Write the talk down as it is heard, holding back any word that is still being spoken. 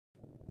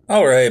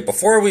All right,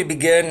 before we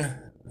begin,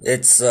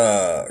 it's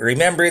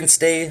Remembrance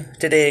Day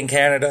today in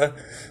Canada.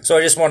 So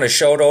I just want to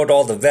shout out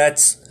all the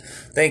vets.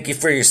 Thank you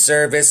for your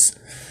service.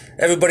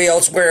 Everybody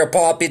else wear a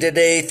poppy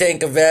today.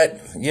 Thank a vet.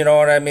 You know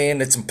what I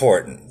mean? It's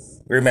important.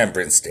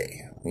 Remembrance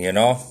Day, you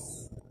know?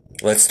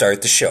 Let's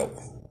start the show.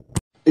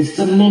 It's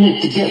a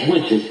minute to get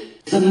with it.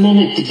 It's a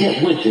minute to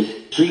get with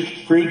it.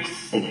 Street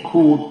freaks and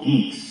cool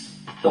geeks.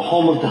 The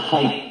home of the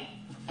hype.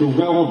 The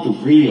realm of the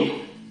real.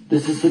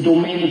 This is the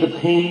domain of the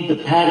pain, the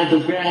pad of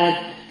the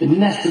rad, the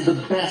nest of the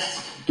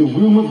best, the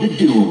room of the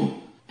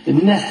doom. The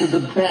nest of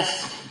the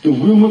best, the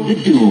room of the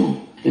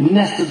doom. The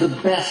nest of the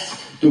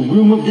best, the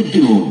room of the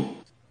doom.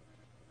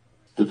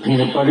 The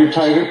Peanut Butter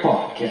Tiger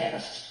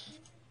Podcast.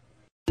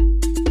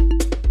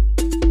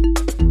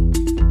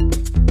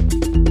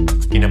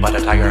 Peanut butter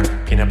tiger,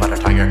 peanut butter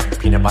tiger,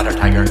 peanut butter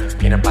tiger,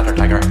 peanut butter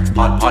tiger,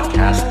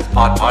 podcast,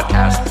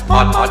 podcast,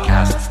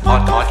 podcast,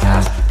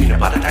 podcast, peanut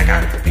butter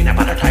tiger, peanut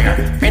butter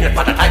tiger, peanut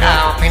butter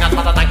tiger, peanut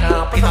butter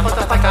tiger, peanut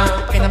butter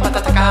tiger, peanut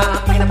butter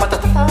tiger, peanut butter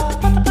tiger,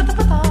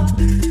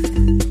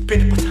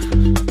 peanut butter.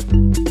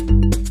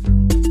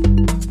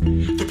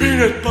 The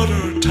Peanut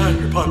Butter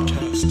Tiger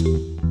Podcast.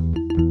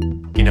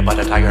 Peanut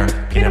butter tiger,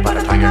 peanut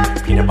butter tiger,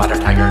 peanut butter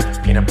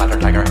tiger, peanut butter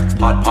tiger,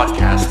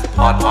 podcast,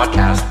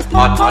 podcast,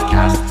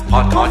 podcast,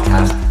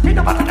 podcast,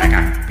 peanut butter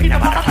tiger,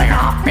 peanut butter tiger,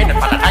 peanut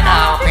butter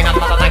tiger, peanut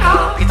butter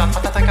tiger, peanut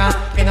butter tiger,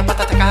 peanut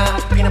butter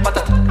tiger, peanut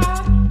butter tiger,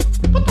 podcast.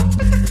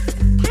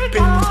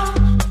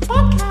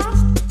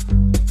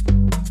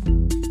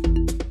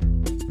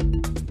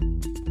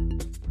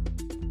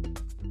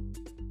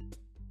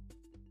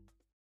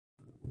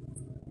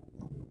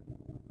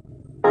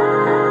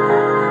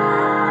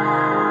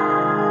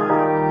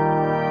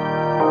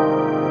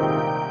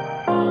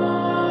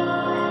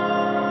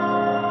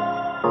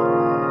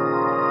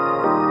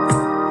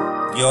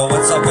 Yo,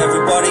 what's up,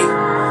 everybody?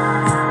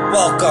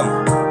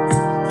 Welcome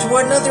to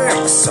another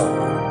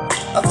episode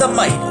of the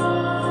mighty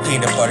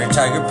Peanut Butter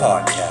Tiger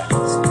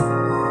Podcast.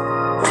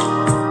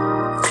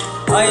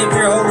 I am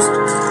your host,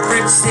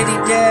 Bridge City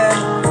Dan,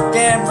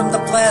 Dan from the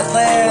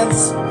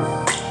Flatlands,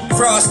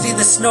 Frosty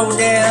the Snow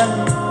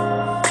Dan,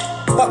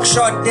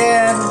 Buckshot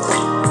Dan,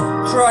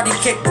 Karate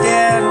Kick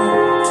Dan,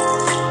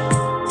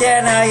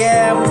 Dan I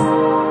Am,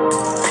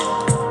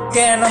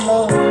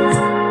 Danimal,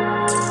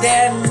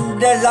 Dan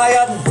the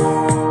Lion,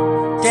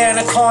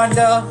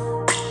 Danaconda,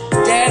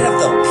 Dan of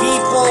the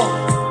People,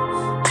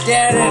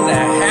 Dan and a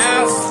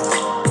Half,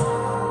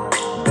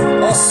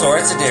 all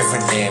sorts of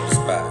different names,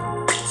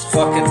 man. It's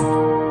fucking,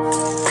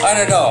 I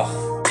don't know,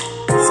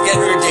 it's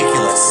getting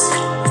ridiculous.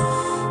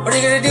 What are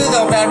you gonna do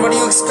though, man? What do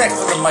you expect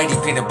from the mighty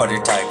Peanut Butter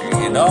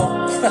Tiger, you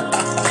know?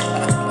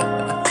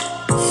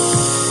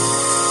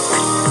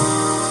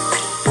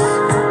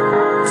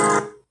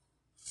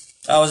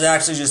 I was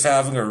actually just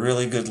having a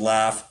really good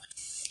laugh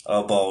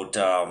about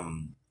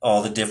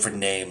all the different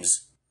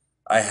names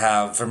I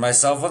have for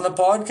myself on the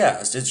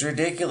podcast. It's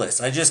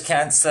ridiculous. I just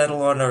can't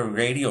settle on a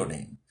radio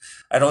name.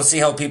 I don't see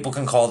how people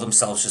can call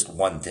themselves just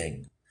one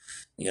thing.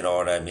 You know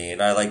what I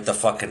mean? I like the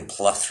fucking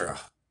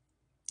plethora.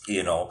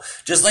 You know,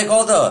 just like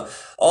all the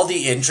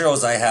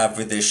intros I have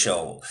for this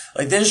show.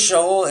 Like this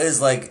show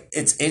is like,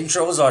 it's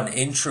intros on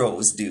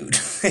intros, dude.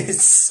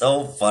 It's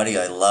so funny.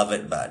 I love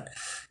it, man.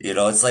 You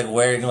know, it's like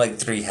wearing like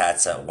 3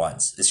 hats at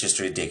once. It's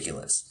just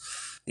ridiculous.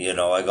 You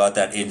know, I got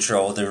that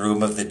intro, the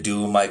room of the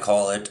doom, I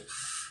call it.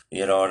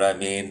 You know what I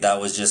mean?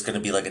 That was just going to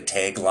be like a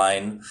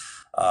tagline.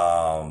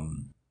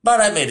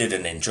 But I made it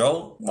an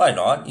intro. Why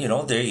not? You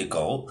know, there you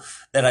go.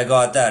 Then I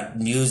got that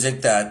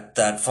music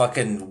that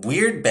fucking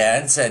weird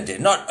band sent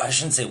in. I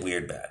shouldn't say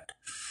weird band.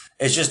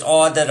 It's just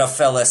odd that a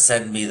fella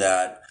sent me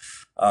that.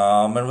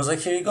 And was like,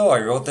 here you go. I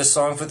wrote this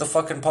song for the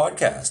fucking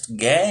podcast.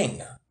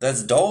 Gang.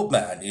 That's dope,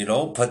 man. You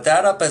know, put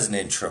that up as an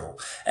intro.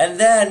 And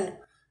then,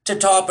 to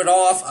top it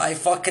off, I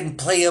fucking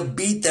play a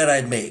beat that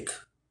I make.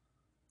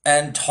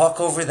 And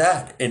talk over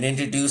that. And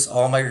introduce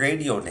all my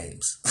radio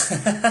names.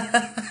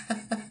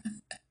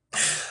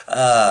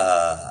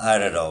 I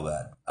don't know,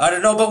 man. I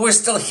don't know, but we're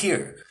still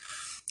here.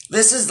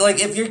 This is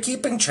like, if you're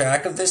keeping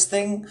track of this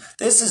thing,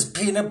 this is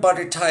Peanut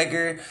Butter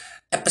Tiger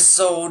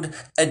episode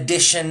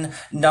edition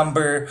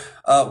number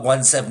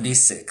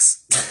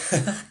 176.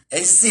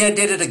 And see, I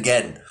did it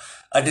again.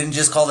 I didn't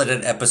just call it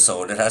an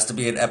episode. It has to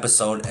be an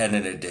episode and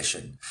an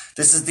edition.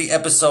 This is the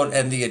episode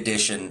and the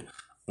edition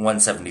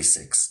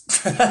 176.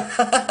 If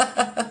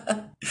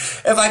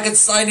I could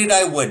sign it,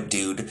 I would,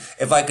 dude.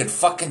 If I could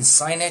fucking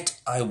sign it,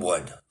 I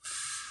would.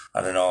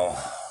 I don't know.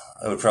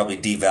 I would probably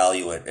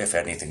devalue it, if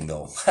anything,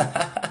 though.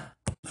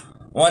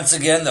 Once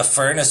again, the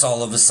furnace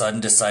all of a sudden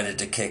decided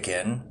to kick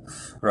in,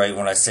 right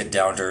when I sit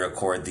down to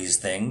record these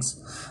things.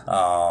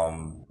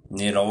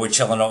 You know, we're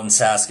chilling out in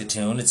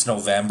Saskatoon. It's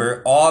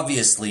November.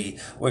 Obviously,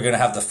 we're going to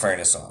have the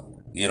furnace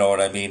on. You know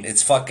what I mean?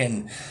 It's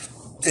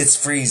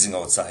freezing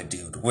outside,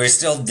 dude. We're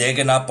still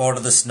digging up out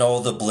of the snow.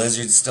 The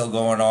blizzard's still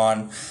going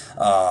on.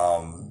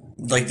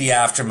 Like the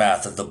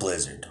aftermath of the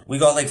blizzard. We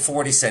got like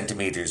 40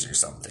 centimeters or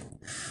something.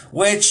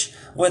 Which,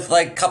 with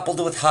like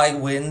coupled with high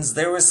winds,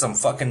 there was some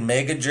fucking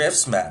mega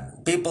drifts,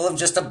 man. People have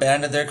just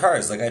abandoned their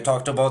cars, like I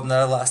talked about in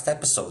the last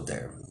episode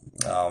there.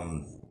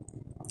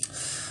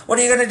 What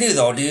are you gonna do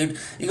though, dude?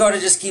 You gotta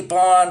just keep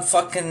on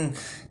trucking,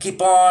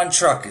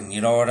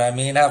 you know what I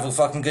mean? Have a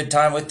fucking good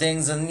time with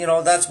things, and you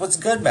know, that's what's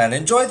good, man.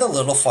 Enjoy the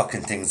little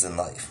fucking things in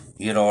life.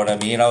 You know what I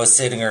mean? I was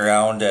sitting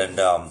around and,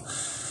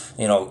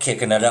 you know,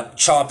 kicking it up,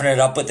 chopping it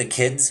up with the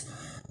kids,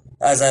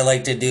 as I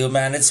like to do,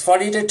 man. It's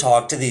funny to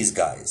talk to these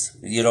guys.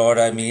 You know what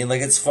I mean?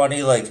 Like, it's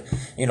funny, like,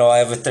 you know, I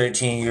have a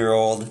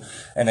 13-year-old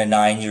and a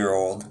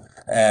 9-year-old,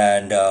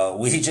 and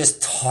we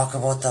just talk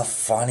about the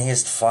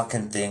funniest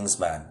fucking things,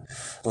 man.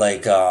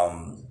 Like,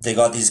 they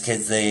got these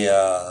kids that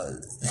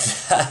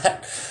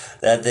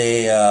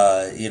they,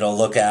 you know,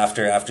 look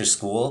after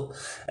school,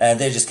 and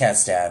they just can't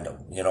stand them.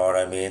 You know what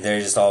I mean?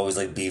 They're just always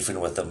like beefing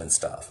with them and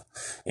stuff.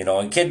 You know,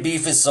 and kid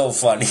beef is so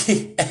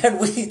funny.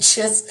 And we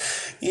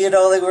just, you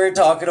know, like we were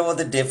talking about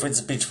the difference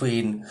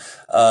between,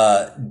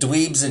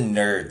 dweebs and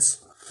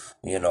nerds,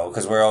 you know,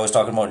 cause we're always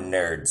talking about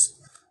nerds.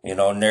 You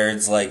know,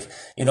 nerds, like,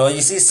 you know,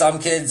 you see some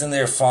kids and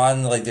they're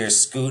fun, like they're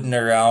scooting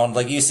around.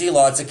 Like, you see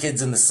lots of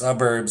kids in the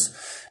suburbs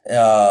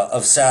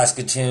of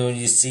Saskatoon.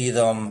 You see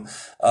them,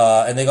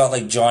 and they got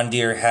like John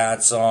Deere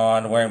hats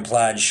on, wearing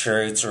plaid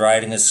shirts,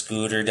 riding a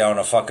scooter down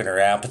a fucking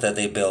ramp that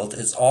they built.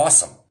 It's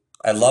awesome.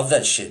 I love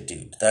that shit,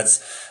 dude.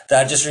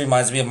 That just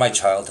reminds me of my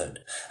childhood.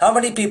 How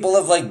many people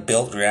have like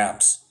built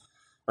ramps?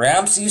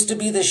 Ramps used to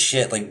be the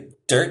shit, like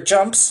dirt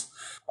jumps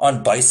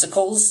on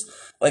bicycles,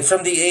 like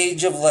from the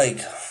age of like,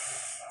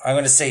 I'm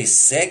gonna say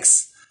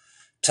 6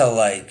 to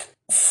like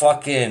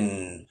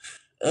fucking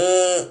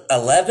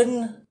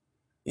 11,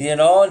 you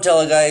know, until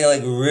a guy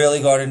like really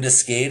got into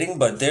skating.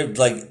 But they're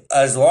like,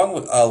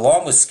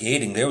 along with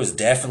skating, there was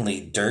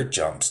definitely dirt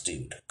jumps,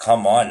 dude.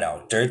 Come on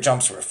now, dirt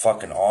jumps were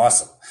fucking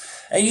awesome,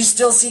 and you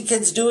still see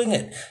kids doing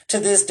it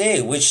to this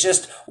day, which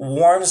just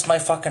warms my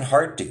fucking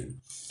heart, dude.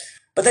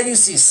 But then you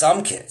see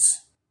some kids,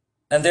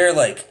 and they're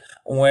like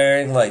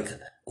wearing like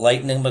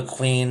Lightning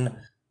McQueen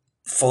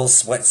full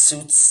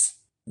sweatsuits.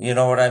 You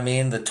know what I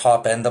mean? The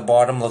top and the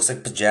bottom looks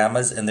like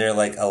pajamas, and they're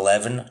like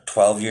 11,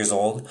 12 years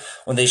old,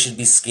 when they should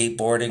be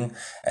skateboarding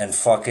and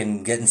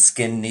fucking getting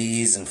skin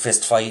knees and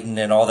fist fighting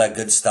and all that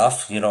good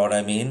stuff. You know what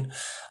I mean?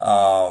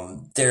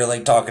 They're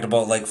like talking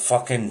about like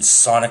fucking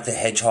Sonic the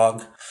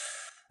Hedgehog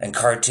and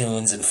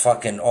cartoons and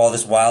fucking all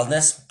this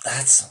wildness.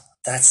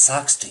 That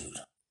sucks, dude.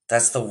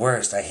 That's the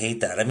worst. I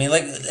hate that. I mean,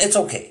 like, it's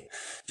okay.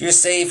 You're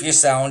safe, you're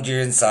sound, you're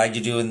inside,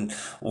 you're doing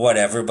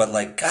whatever, but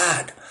like,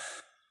 God,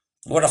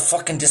 what a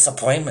fucking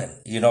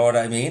disappointment. You know what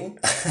I mean?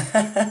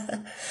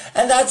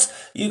 And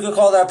you could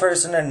call that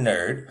person a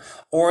nerd,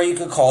 or you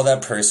could call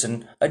that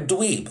person a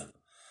dweeb.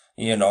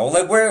 You know,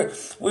 like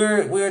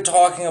we were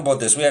talking about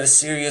this. We had a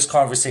serious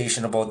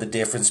conversation about the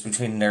difference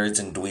between nerds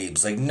and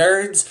dweebs. Like,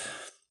 nerds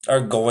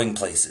are going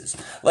places.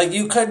 Like,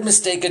 you could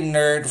mistake a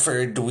nerd for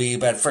a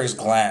dweeb at first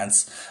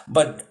glance,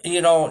 but, you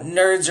know,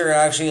 nerds are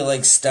actually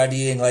like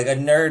studying. Like, a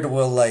nerd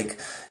will like,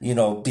 you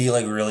know, be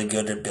like really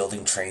good at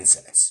building train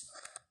sets.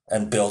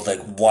 And build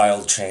like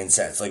wild train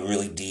sets, like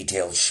really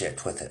detailed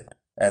shit with it.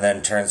 And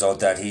then turns out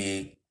that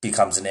he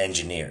becomes an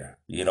engineer,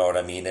 you know what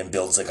I mean? And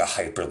builds like a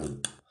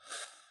hyperloop,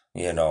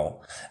 you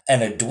know?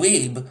 And a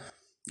dweeb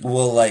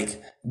will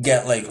like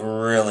get like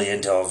really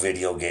into a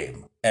video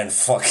game and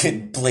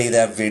fucking play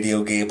that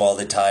video game all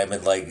the time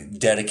and like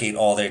dedicate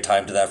all their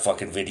time to that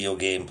fucking video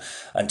game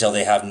until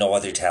they have no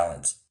other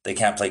talents. They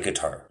can't play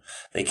guitar.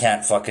 They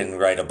can't fucking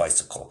ride a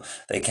bicycle.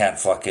 They can't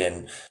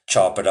fucking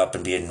chop it up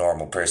and be a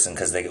normal person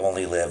because they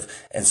only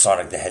live in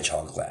Sonic the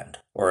Hedgehog land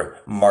or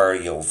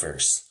Mario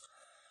verse.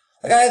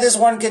 Like, I had this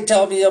one kid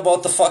tell me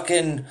about the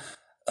fucking,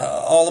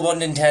 all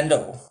about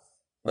Nintendo.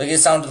 Like, it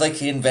sounded like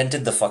he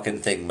invented the fucking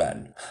thing,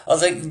 man. I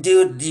was like,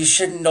 dude, you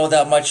shouldn't know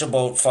that much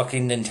about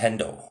fucking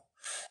Nintendo.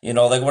 You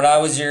know, like, when I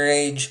was your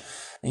age,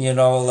 you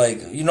know,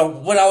 like, you know,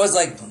 when I was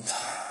like,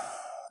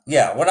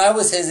 yeah, when I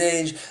was his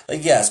age,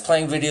 like, yes,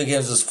 playing video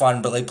games was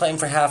fun, but like playing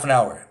for half an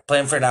hour,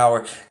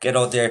 get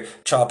out there,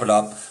 chop it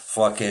up,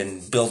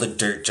 fucking build a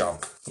dirt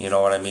jump. You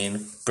know what I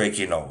mean? Break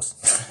your nose.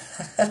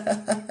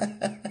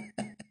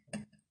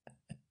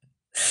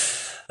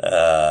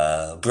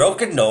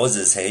 Broken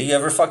noses, hey? You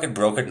ever fucking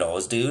broke a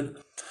nose, dude?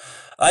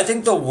 I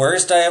think the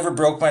worst I ever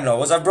broke my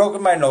nose, I've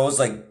broken my nose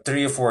like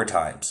 3 or 4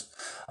 times.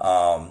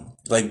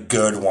 Like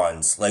good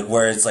ones, like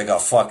where it's like a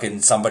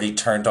fucking, somebody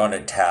turned on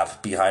a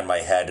tap behind my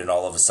head and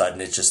all of a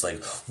sudden it's just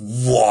like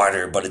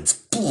water, but it's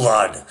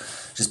blood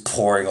just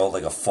pouring out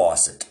like a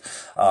faucet.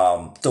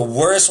 The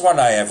worst one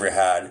I ever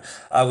had,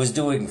 I was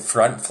doing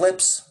front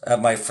flips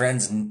at my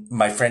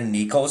friend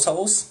Nico's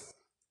house.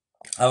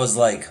 I was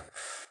like,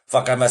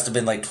 fuck, I must have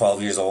been like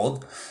 12 years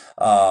old.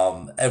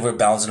 And we're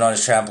bouncing on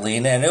his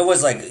trampoline, and it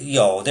was like,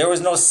 yo, there was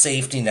no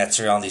safety nets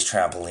around these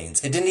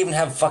trampolines. It didn't even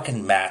have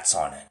fucking mats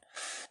on it.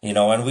 You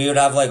know, and we would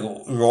have like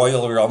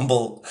Royal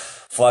Rumble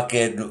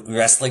fucking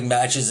wrestling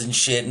matches and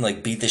shit and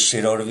like beat the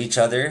shit out of each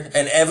other.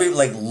 And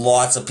like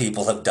lots of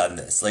people have done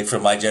this. Like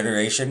from my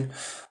generation,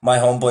 my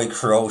homeboy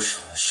Croche,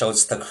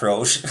 shouts the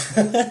Croche.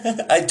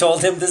 I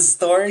told him this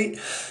story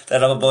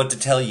that I'm about to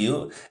tell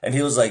you. And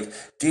he was like,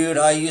 dude,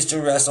 I used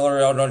to wrestle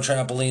around on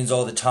trampolines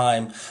all the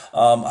time.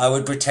 I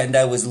would pretend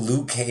I was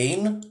Liu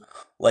Kang,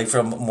 like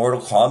from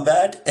Mortal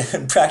Kombat,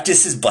 and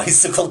practice his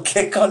bicycle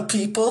kick on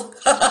people.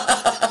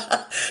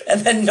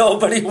 And then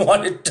nobody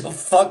wanted to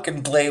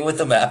fucking play with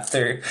him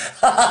after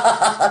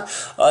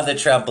on the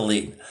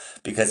trampoline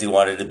because he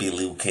wanted to be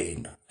Liu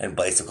Kang and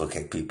bicycle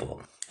kick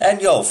people.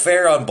 And yo,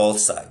 fair on both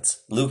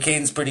sides. Liu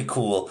Kang's pretty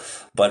cool,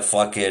 but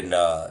fucking,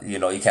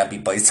 you can't be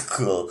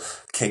bicycle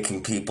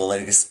kicking people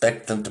and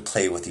expect them to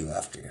play with you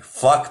after.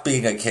 Fuck,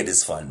 being a kid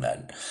is fun,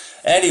 man.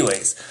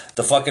 Anyways,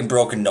 the fucking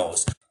broken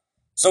nose.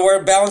 So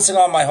we're bouncing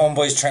on my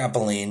homeboy's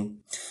trampoline.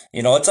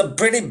 You know, it's a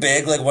pretty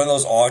big, like one of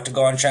those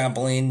octagon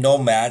trampoline, no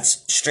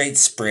mats, straight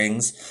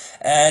springs.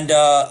 And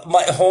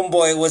my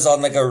homeboy was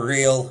on like a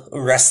real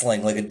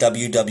wrestling, like a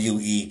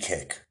WWE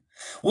kick,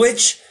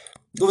 which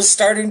was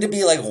starting to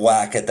be like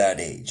whack at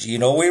that age. You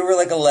know, we were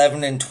like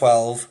 11 and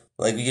 12.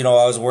 Like, you know,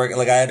 I was working,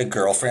 like I had a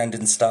girlfriend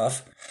and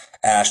stuff,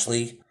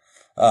 Ashley.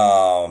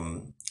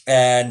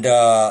 And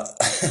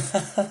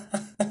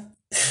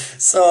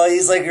so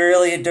he's like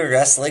really into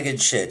wrestling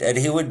and shit. And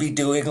he would be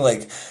doing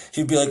like,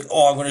 he'd be like,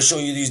 oh, I'm going to show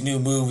you these new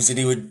moves. And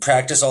he would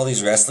practice all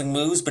these wrestling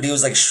moves, but he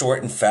was like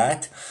short and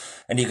fat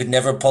and he could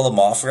never pull them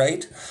off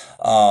right.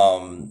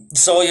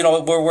 So, you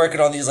know, we're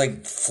working on these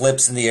like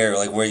flips in the air,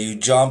 like where you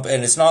jump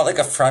and it's not like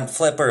a front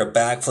flip or a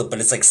back flip, but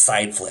it's like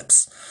side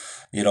flips.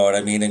 You know what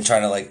I mean? And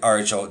trying to like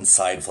arch out and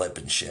side flip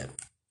and shit.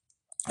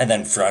 And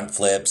then front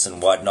flips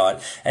and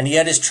whatnot. And he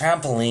had his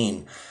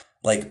trampoline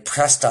like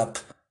pressed up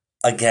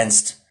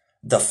against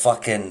the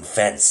fucking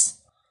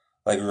fence,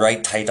 like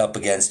right tight up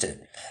against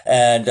it.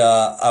 And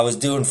I was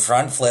doing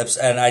front flips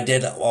and I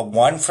did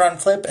one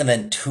front flip and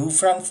then two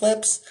front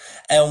flips.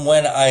 And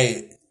when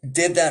I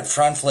did that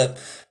front flip,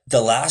 the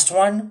last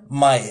one,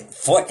 my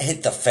foot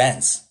hit the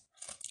fence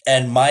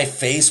and my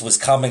face was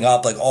coming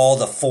up, like all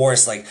the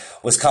force like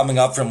was coming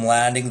up from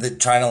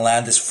trying to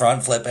land this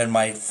front flip, and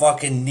my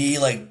fucking knee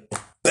like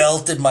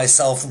belted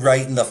myself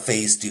right in the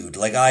face, dude.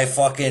 Like I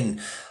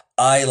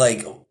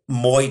like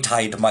Muay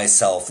Thai'd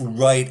myself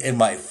right in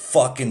my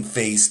fucking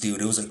face,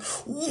 dude. It was like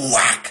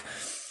whack.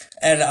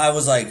 And I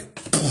was like,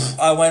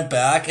 I went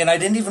back and I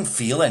didn't even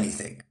feel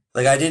anything.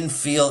 Like I didn't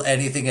feel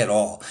anything at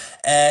all.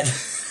 And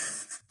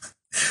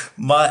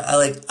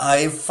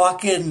I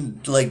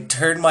fucking like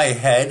turned my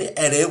head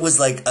and it was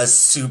like a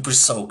super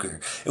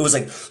soaker. It was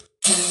like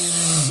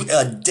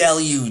a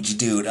deluge,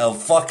 dude,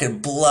 of fucking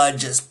blood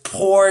just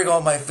pouring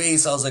on my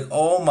face. I was like,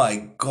 oh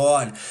my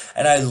God.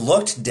 And I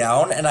looked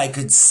down and I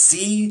could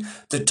see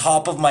the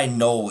top of my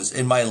nose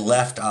in my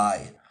left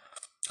eye.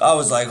 I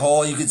was like,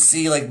 oh, you could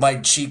see like my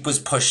cheek was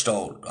pushed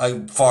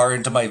out far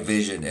into my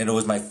vision, and it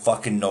was my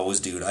fucking nose,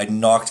 dude. I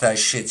knocked that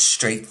shit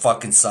straight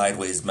fucking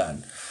sideways,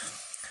 man.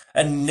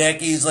 And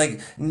Nick, he's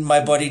like,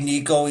 my buddy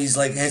Nico, he's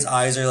like, his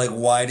eyes are like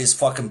wide as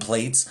fucking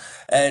plates.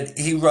 And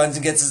he runs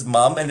and gets his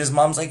mom, and his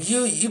mom's like,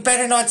 you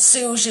better not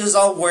sue. She was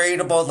all worried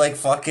about like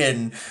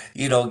fucking,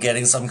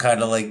 getting some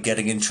kind of like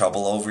getting in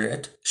trouble over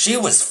it. She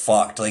was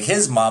fucked. Like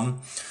his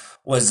mom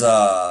was,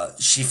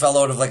 she fell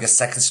out of like a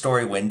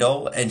second-story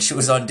window and she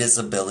was on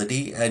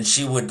disability, and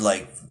she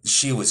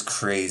was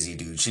crazy,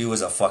 dude. She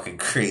was a fucking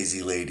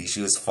crazy lady.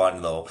 She was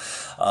fun though.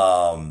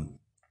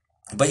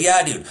 But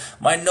yeah, dude,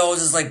 my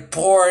nose is like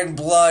pouring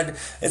blood.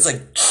 It's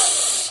like,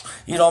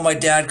 my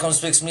dad comes,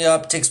 picks me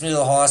up, takes me to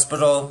the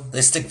hospital.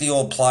 They stick the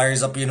old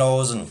pliers up your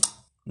nose and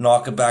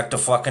knock it back to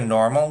fucking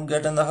normal.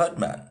 Good in the hood,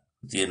 man.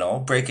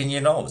 Breaking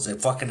your nose.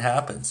 It fucking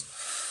happens.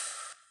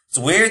 It's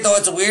weird though.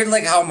 It's weird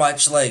like how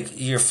much like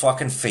your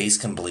fucking face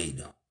can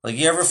bleed. Like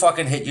you ever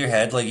fucking hit your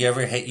head? Like you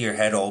ever hit your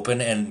head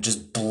open and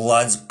just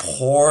blood's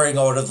pouring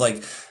out of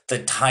like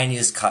the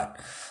tiniest cut?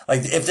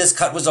 Like, if this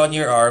cut was on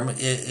your arm,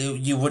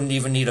 you wouldn't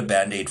even need a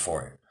Band-Aid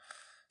for it.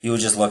 You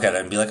would just look at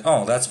it and be like,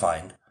 oh, that's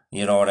fine.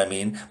 You know what I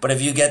mean? But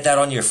if you get that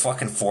on your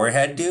fucking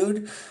forehead,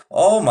 dude,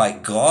 oh my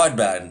God,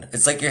 man.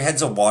 It's like your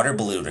head's a water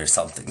balloon or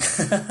something.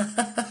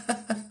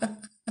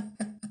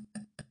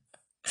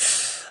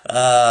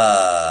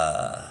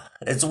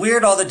 It's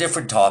weird all the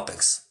different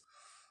topics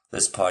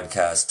this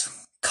podcast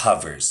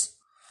covers.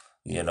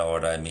 You know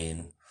what I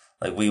mean?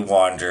 Like, we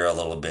wander a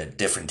little bit,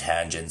 different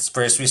tangents.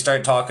 First, we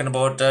start talking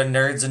about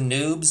nerds and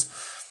noobs,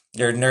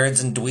 or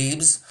nerds and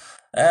dweebs,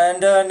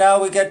 and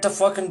now we get to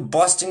fucking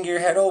busting your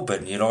head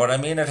open. You know what I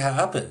mean? It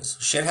happens.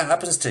 Shit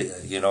happens to you.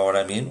 You know what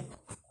I mean?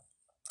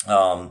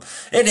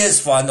 It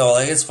is fun, though.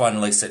 Like, it's fun,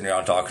 like, sitting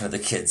around talking to the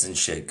kids and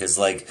shit, because,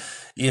 like,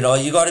 you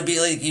gotta be,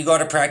 like, you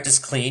gotta practice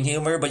clean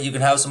humor, but you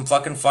can have some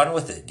fucking fun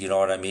with it. You know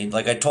what I mean?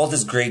 Like, I told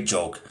this great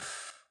joke.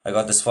 I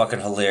got this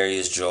fucking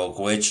hilarious joke,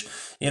 which,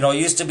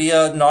 used to be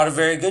not a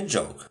very good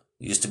joke.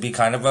 Used to be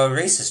kind of a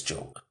racist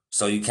joke.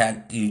 So you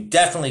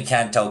definitely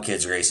can't tell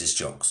kids racist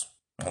jokes.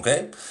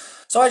 Okay?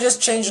 So I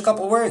just changed a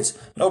couple words.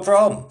 No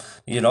problem.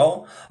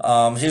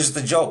 Here's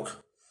the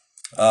joke.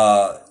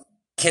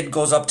 Kid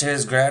goes up to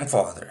his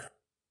grandfather.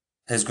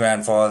 Kid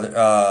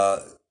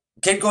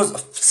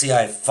goes, see,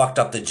 I fucked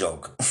up the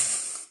joke.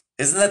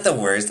 Isn't that the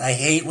worst? I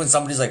hate when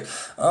somebody's like,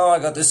 oh, I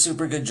got this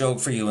super good joke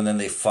for you, and then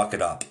they fuck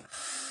it up.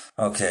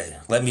 Okay,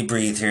 let me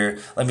breathe here.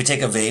 Let me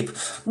take a vape.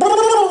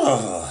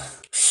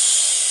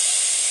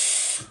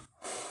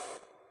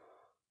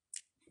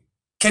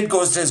 Kid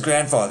goes to his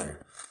grandfather.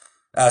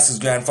 Asks his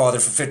grandfather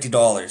for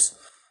 $50.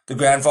 The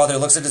grandfather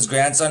looks at his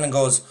grandson and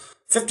goes,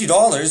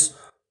 $50?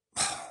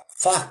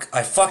 Fuck,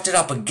 I fucked it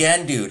up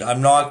again, dude.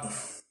 I'm not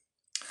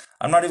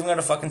even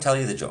gonna fucking tell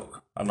you the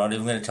joke. I'm not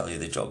even gonna tell you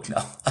the joke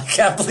now. I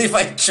can't believe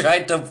I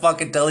tried to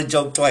fucking tell a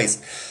joke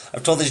twice.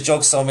 I've told this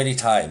joke so many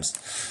times.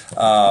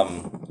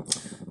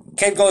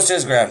 Kid goes to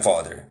his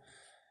grandfather.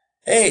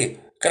 Hey,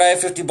 could I have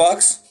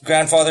 $50?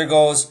 Grandfather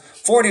goes,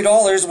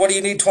 $40? What do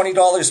you need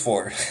 $20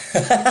 for?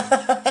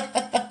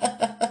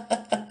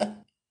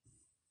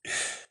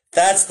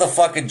 That's the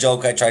fucking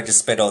joke I tried to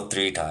spit out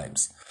 3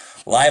 times.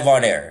 Live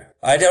on air.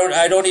 I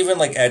don't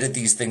even edit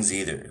these things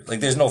either.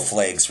 There's no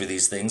flags for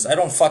these things. I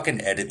don't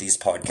fucking edit these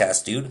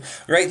podcasts, dude.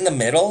 Right in the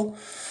middle.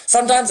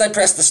 Sometimes I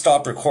press the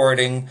stop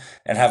recording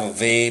and have a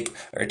vape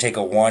or take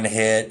a one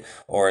hit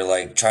or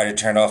try to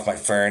turn off my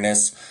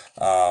furnace.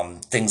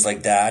 Things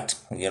like that.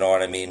 You know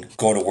what I mean?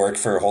 Go to work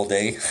for a whole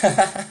day.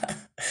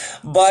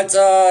 But,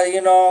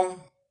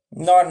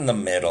 not in the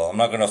middle. I'm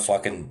not gonna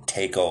fucking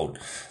take out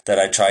that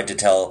I tried to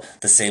tell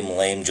the same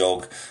lame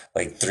joke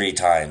 3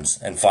 times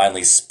and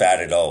finally spat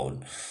it out.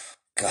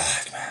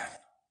 God, man.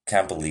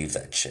 Can't believe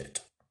that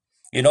shit.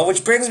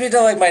 Which brings me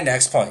to my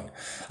next point.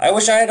 I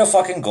wish I had a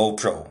fucking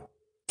GoPro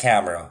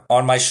camera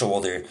on my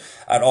shoulder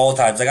at all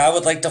times. I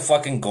would like to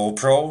fucking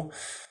GoPro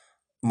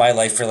my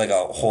life for a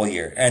whole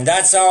year. And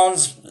that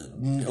sounds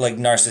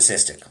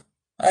narcissistic.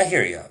 I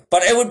hear you.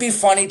 But it would be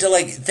funny to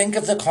think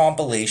of the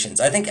compilations.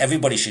 I think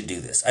everybody should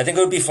do this. I think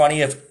it would be funny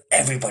if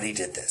everybody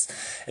did this.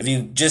 If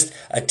you just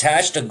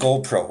attached a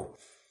GoPro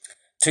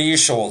to your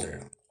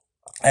shoulder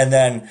and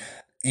then,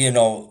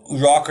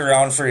 rock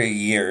around for a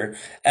year.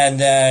 And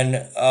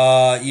then,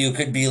 you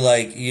could be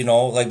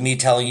me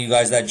telling you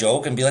guys that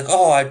joke and be like,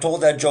 oh, I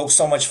told that joke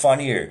so much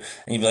funnier.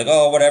 And you'd be like,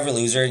 oh, whatever,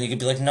 loser. And you could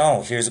be like,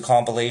 no, here's a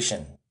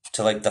compilation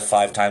to the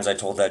 5 times I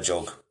told that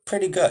joke.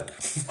 Pretty good.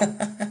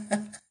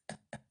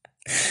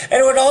 And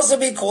it would also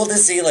be cool to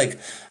see,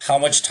 how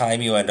much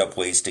time you end up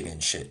wasting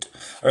and shit.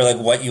 Or,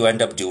 what you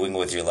end up doing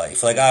with your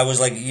life. I was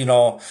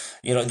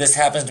this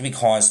happens to me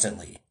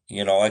constantly.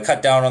 I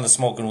cut down on the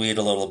smoking weed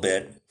a little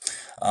bit.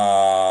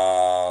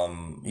 I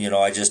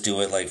just do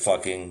it,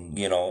 fucking,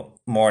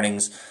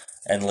 mornings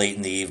and late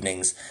in the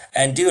evenings.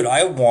 And, dude,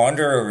 I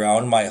wander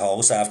around my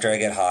house after I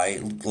get high,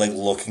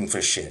 looking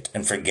for shit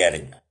and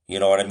forgetting. You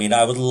know what I mean?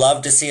 I would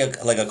love to see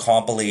a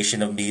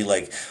compilation of me,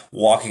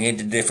 walking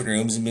into different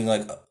rooms and being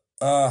like,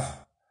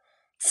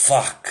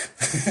 fuck.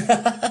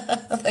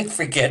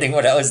 Forgetting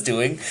what I was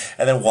doing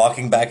and then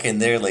walking back in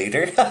there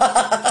later.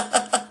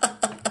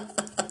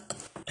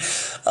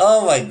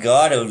 Oh my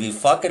god, it would be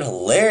fucking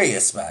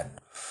hilarious, man.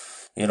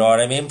 You know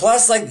what I mean?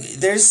 Plus,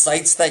 there's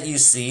sites that you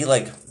see,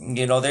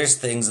 there's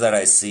things that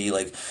I see,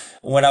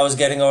 when I was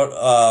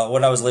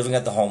when I was living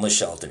at the homeless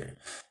shelter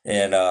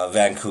in,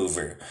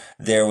 Vancouver,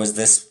 there's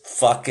this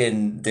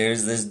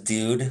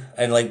dude,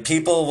 and,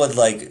 people would,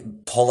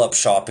 pull up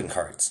shopping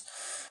carts.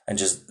 And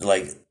just,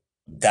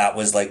 that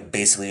was,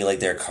 basically,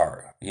 their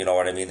car. You know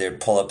what I mean? They'd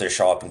pull up their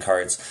shopping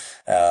carts,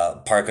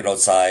 park it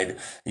outside,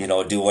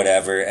 do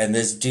whatever. And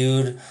this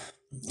dude,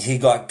 he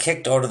got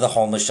kicked out of the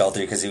homeless shelter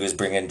because he was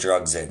bringing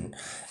drugs in.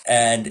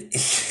 And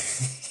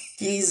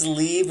he's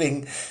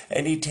leaving,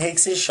 and he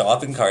takes his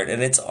shopping cart,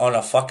 and it's on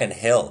a fucking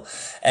hill.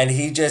 And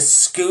he just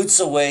scoots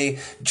away,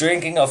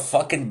 drinking a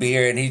fucking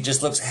beer, and he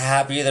just looks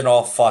happier than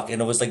all fuck.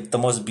 And it was, the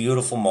most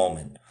beautiful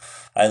moment.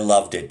 I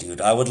loved it, dude.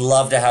 I would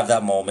love to have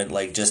that moment,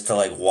 just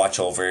to, watch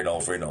over and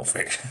over and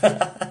over.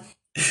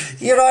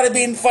 You know what I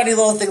mean? Funny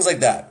little things like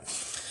that.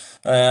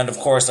 And, of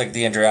course,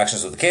 the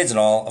interactions with the kids and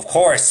all. Of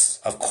course.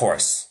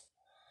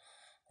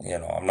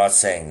 I'm not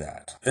saying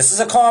that. This is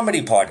a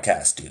comedy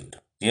podcast, dude.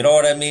 You know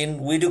what I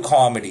mean? We do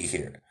comedy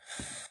here.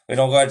 We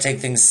don't gotta take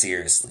things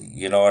seriously.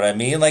 You know what I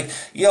mean?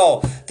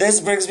 This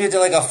brings me to,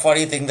 a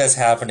funny thing that's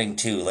happening,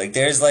 too.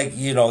 There's,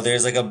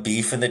 there's, a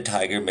beef in the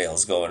Tiger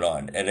males going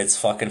on. And it's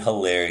fucking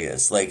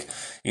hilarious.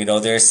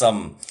 There's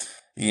some,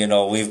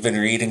 we've been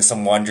reading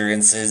some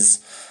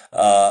wonderances,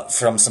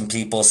 from some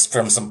people,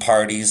 from some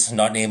parties,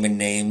 not naming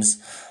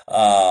names.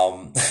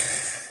 And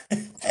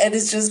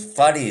it's just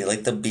funny,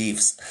 the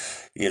beefs.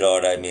 You know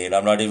what I mean?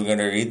 I'm not even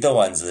gonna read the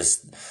ones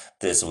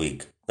this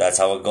week. That's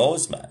how it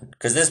goes, man.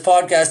 Because this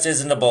podcast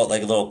isn't about,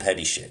 little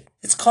petty shit.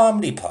 It's a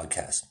comedy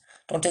podcast.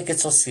 Don't take it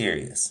so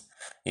serious.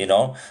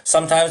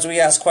 Sometimes we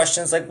ask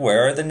questions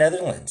where are the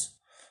Netherlands?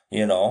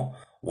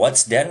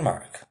 What's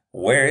Denmark?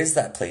 Where is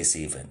that place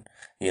even?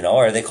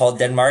 Are they called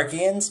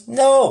Denmarkians?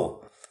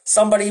 No.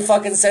 Somebody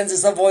fucking sends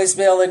us a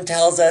voicemail and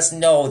tells us,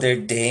 no, they're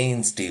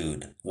Danes,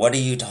 dude. What are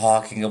you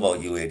talking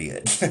about, you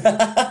idiot?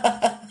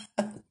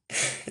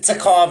 It's a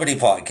comedy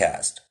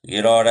podcast.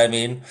 You know what I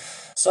mean?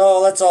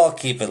 So let's all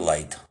keep it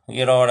light.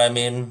 You know what I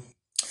mean?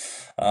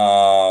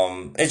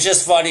 It's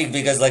just funny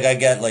because like I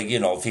get like,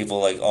 people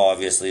like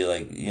obviously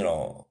like,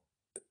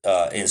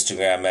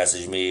 Instagram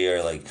message me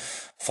or like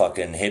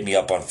fucking hit me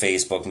up on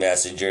Facebook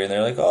Messenger and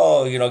they're like,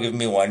 oh, giving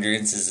me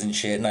wonderances and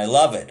shit. And I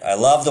love it. I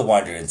love the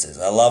wonderances.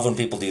 I love when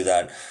people do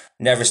that.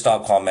 Never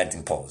stop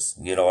commenting posts.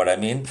 You know what I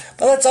mean?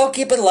 But let's all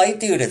keep it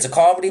light, dude. It's a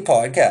comedy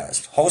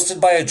podcast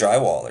hosted by a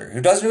drywaller who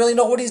doesn't really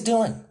know what he's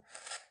doing.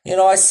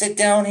 I sit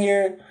down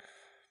here.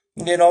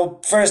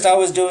 First I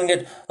was doing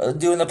the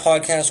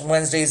podcast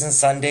Wednesdays and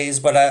Sundays,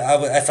 but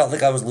I felt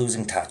like I was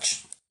losing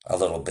touch a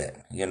little bit,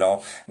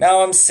 Now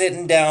I'm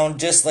sitting down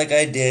just like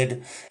I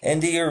did in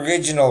the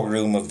original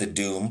Room of the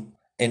Doom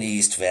in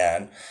East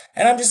Van,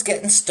 and I'm just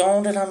getting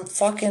stoned and I'm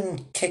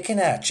fucking kicking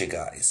at you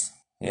guys.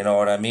 You know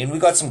what I mean? We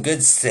got some good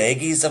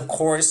seggies, of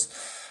course,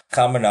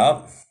 coming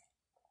up.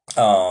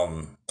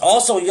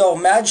 Also,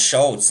 Mad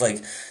Schultz,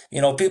 like,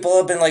 people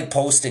have been like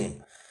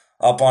posting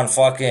up on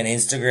fucking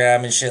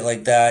Instagram and shit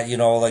like that,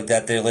 like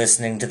that they're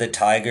listening to the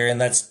Tiger,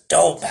 and that's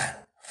dope, man.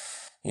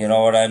 You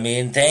know what I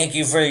mean? Thank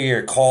you for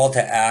your call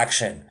to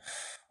action.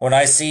 When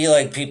I see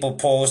like people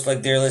post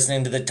like they're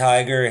listening to the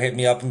Tiger, hit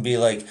me up and be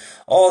like,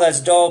 oh,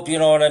 that's dope, you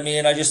know what I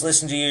mean? I just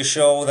listened to your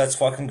show, that's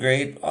fucking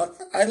great.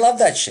 I love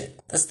that shit.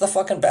 That's the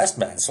fucking best,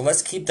 man. So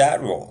let's keep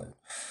that rolling.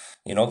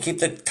 Keep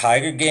the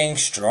Tiger gang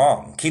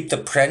strong. Keep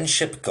the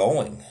friendship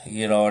going.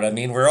 You know what I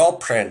mean? We're all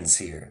friends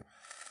here.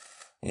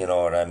 You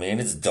know what I mean?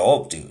 It's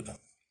dope, dude.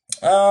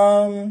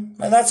 And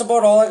that's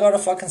about all I gotta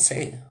fucking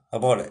say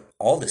about it.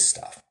 All this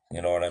stuff.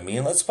 You know what I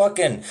mean?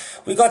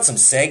 We got some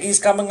seggies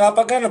coming up.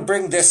 I'm gonna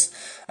bring this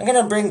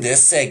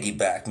seggy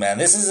back, man.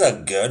 This is a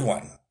good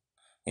one.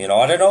 I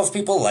don't know if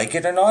people like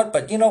it or not,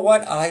 but you know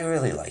what? I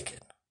really like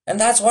it. And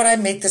that's what I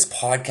make this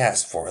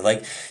podcast for.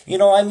 Like,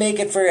 I make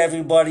it for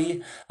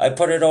everybody. I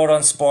put it out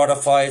on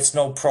Spotify. It's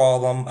no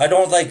problem. I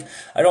don't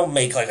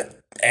make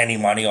any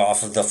money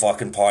off of the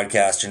fucking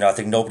podcast or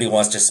nothing. Nobody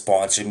wants to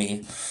sponsor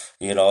me.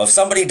 If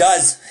somebody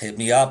does, hit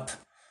me up.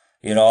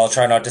 I'll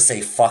try not to say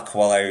fuck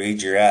while I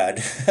read your ad.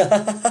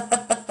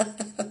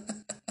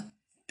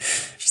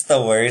 Just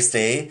the worst,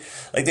 eh?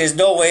 Like, there's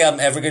no way I'm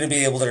ever going to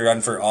be able to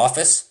run for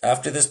office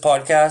after this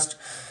podcast.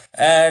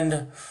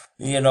 And,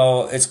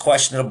 it's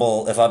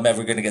questionable if I'm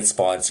ever going to get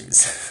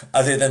sponsors.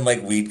 Other than,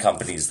 like, weed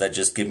companies that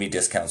just give me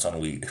discounts on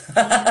weed.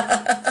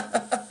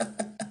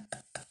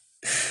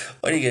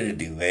 What are you going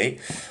to do, eh?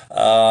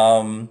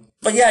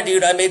 But yeah,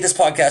 dude, I made this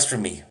podcast for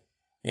me.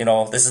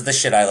 This is the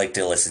shit I like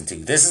to listen to.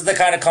 This is the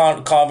kind of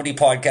comedy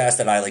podcast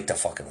that I like to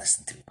fucking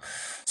listen to.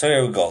 So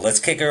here we go. Let's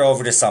kick her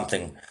over to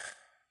something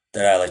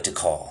that I like to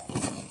call.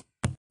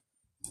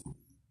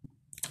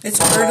 It's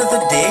word of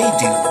the day,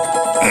 dude.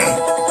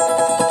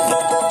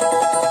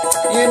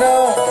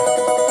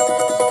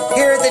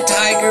 Here at the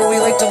Tiger, we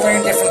like to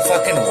learn different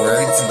fucking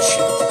words and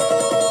shit.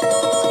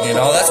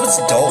 That's what's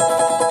dope.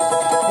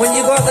 When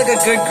you got like a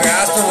good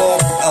grasp of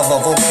a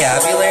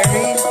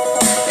vocabulary,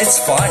 it's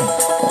fun.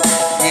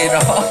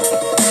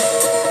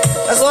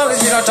 As long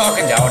as you're not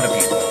talking down to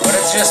people. But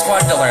it's just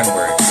fun to learn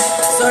words.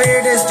 So here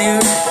it is,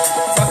 dude.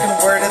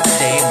 Fucking word of the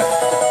day, man.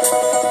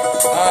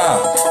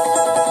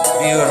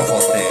 Beautiful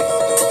thing.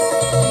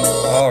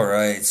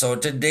 Alright, so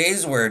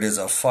today's word is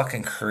a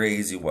fucking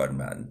crazy one,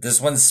 man.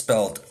 This one's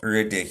spelled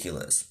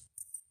ridiculous.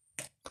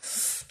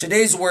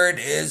 Today's word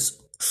is...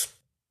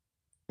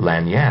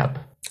 Lagniappe.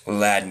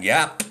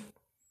 Lagniappe.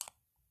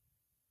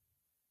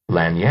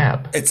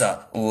 Lagniappe. It's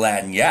a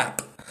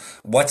lagniappe.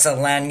 What's a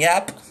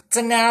lagniappe? It's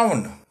a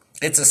noun.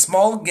 It's a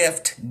small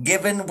gift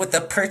given with a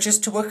purchase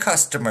to a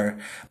customer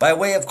by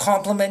way of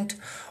compliment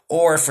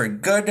or for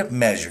good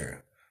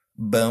measure.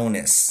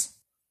 Bonus.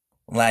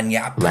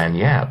 Lagniappe.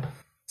 Lagniappe.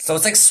 So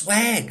it's like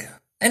swag.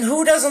 And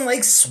who doesn't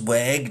like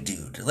swag,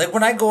 dude? Like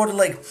when I go to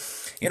I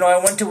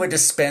went to a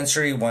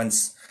dispensary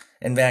once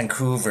in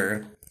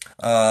Vancouver,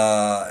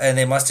 and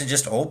they must have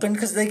just opened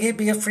because they gave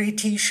me a free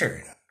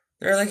t-shirt.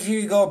 They're like, here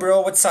you go, bro.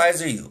 What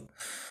size are you?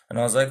 And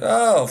I was like,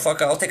 oh,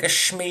 fuck, I'll take a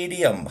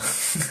schmedium.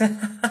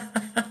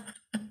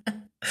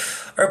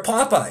 Or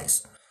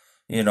Popeyes.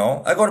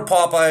 I go to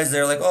Popeyes,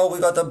 they're like, oh, we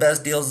got the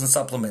best deals and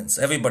supplements.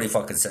 Everybody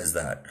fucking says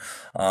that.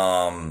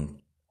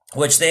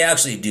 Which they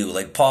actually do.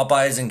 Like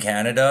Popeyes in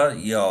Canada,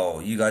 yo,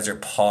 you guys are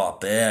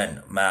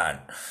popping, man.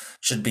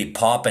 Should be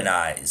popping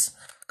eyes.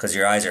 Because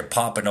your eyes are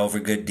popping over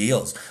good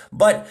deals.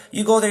 But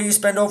you go there, you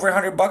spend over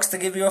 $100 to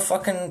give you a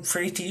fucking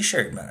free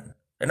t-shirt, man.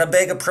 And a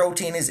bag of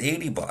protein is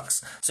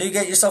 $80. So you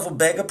get yourself a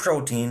bag of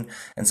protein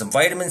and some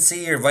vitamin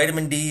C or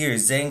vitamin D or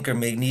zinc or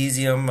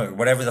magnesium or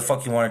whatever the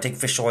fuck you want to take,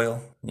 fish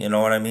oil. You know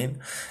what I mean?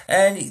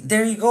 And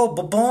there you go.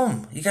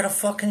 Ba-boom. You got a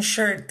fucking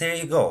shirt. There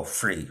you go.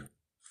 Free.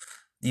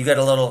 You got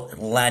a little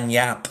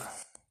lagniappe.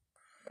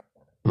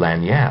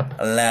 Lagniappe.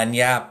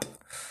 Lagniappe.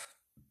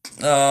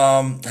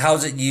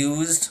 How's it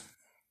used?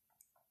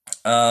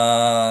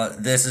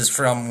 This is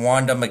from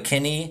Wanda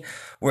McKinney.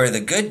 Where the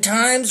good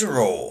times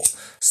roll.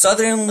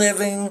 Southern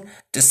Living,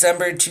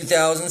 December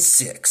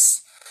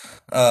 2006.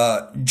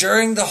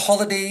 During the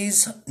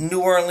holidays,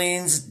 New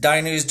Orleans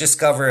diners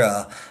discover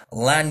a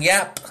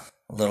lagniappe,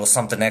 a little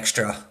something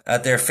extra,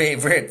 at their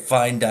favorite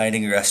fine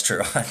dining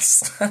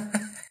restaurants.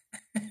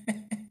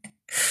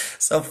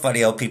 So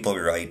funny how people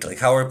write. Like,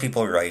 how are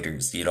people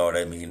writers? You know what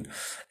I mean?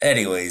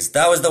 Anyways,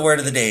 that was the word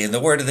of the day. And the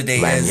word of the day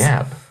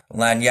Lagniappe. is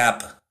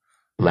lagniappe.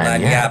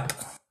 Lagniappe.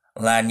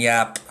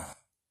 Lagniappe.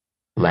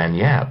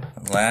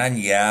 Lagniappe.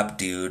 Lagniappe,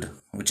 dude.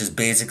 Which is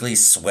basically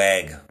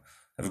swag.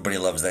 Everybody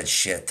loves that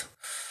shit.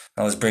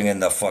 Now let's bring in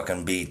the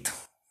fucking beat.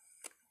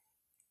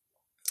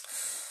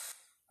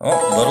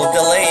 Oh, little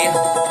delay.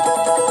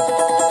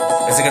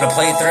 Is it gonna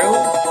play through?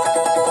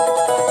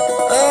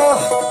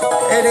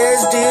 Oh, it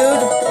is,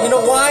 dude. You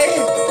know why?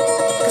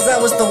 Because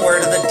that was the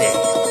word of the day.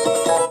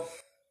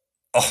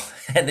 Oh,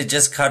 and it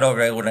just cut out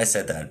right when I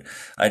said that.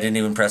 I didn't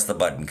even press the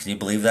button. Can you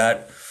believe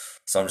that?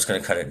 So I'm just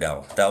gonna cut it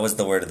now. That was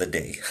the word of the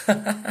day.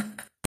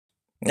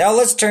 Now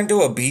let's turn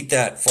to a beat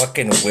that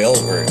fucking will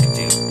work,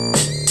 dude.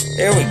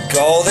 There we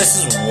go.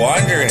 This is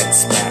Wonder and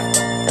Smack.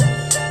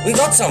 We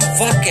got some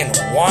fucking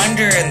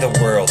wonder in the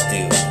world,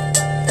 dude.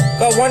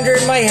 Got wonder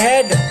in my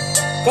head.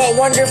 Got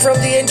wonder from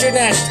the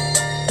internet.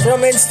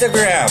 From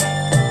Instagram.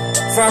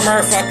 From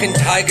our fucking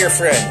tiger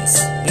friends.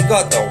 We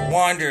got the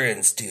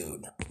Wanderins,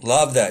 dude.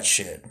 Love that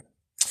shit.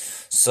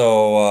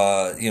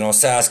 So,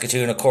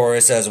 Saskatoon, of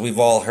course, as we've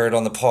all heard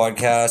on the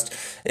podcast,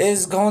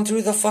 is going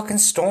through the fucking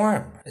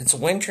storm. It's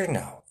winter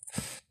now,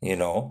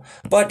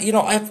 But,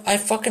 I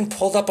fucking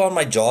pulled up on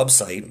my job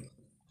site,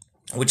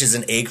 which is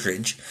an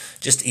acreage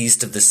just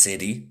east of the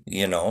city,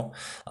 and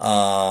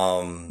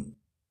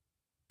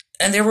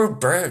there were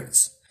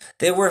birds.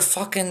 There were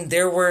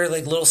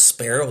like little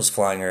sparrows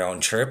flying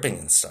around chirping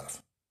and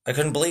stuff. I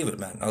couldn't believe it,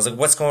 man. I was like,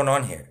 what's going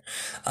on here?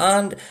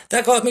 And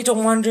that got me to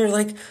wonder,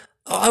 like,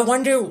 I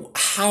wonder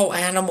how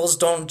animals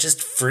don't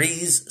just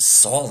freeze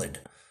solid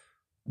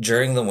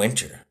during the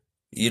winter.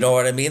 You know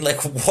what I mean?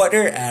 Like, what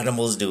are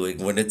animals doing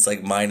when it's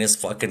like minus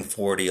fucking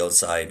 40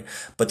 outside,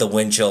 but the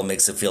wind chill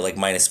makes it feel like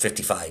minus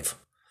 55?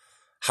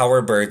 How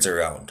are birds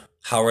around?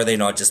 How are they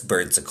not just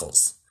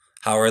birdsicles?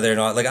 How are they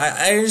not, like,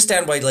 I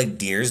understand why, like,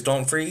 deers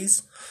don't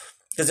freeze,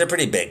 because they're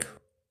pretty big.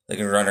 They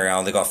can run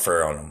around, they got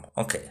fur on them.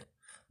 Okay.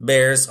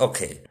 Bears,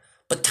 okay.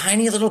 But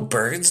tiny little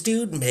birds,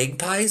 dude,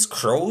 magpies,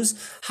 crows,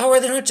 how are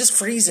they not just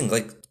freezing,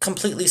 like,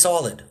 completely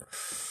solid?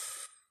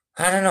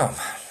 I don't know.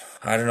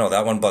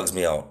 That one bugs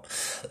me out.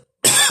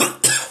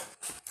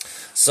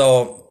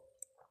 So,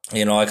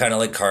 I kind of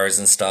like cars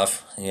and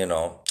stuff,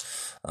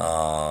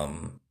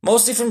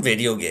 mostly from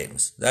video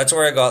games. That's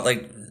where I got,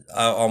 like,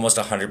 almost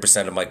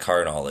 100% of my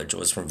car knowledge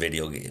was from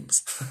video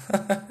games.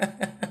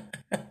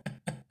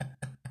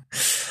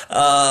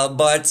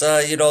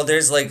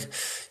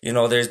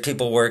 There's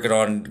people working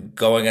on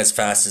going as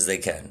fast as they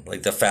can.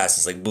 Like the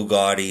fastest, like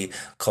Bugatti,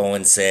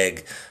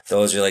 Koenigsegg.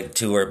 Those are like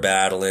two are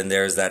battling.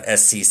 There's that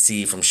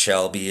SCC from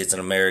Shelby. It's an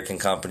American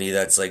company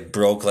that's like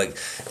broke. Like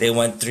they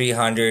went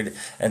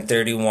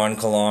 331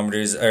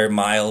 kilometers or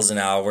miles an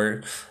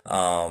hour,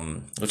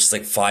 which is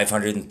like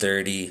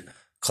 530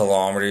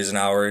 kilometers an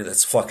hour.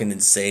 That's fucking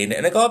insane.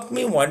 And it got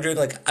me wondering,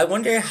 like, I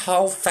wonder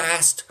how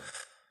fast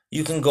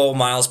you can go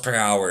miles per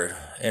hour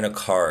in a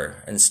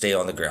car and stay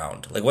on the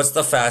ground. Like, what's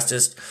the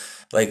fastest,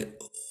 like,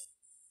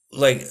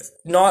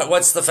 not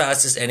what's the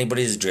fastest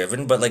anybody's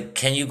driven, but, like,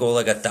 can you go,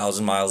 like,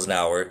 1,000 miles an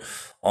hour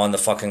on the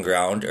fucking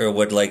ground? Or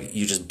would, like,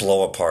 you just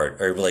blow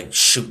apart or, like,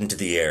 shoot into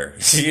the air?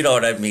 You know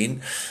what I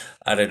mean?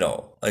 I don't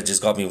know. It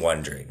just got me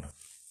wondering.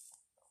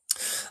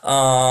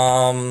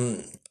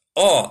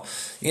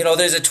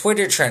 There's a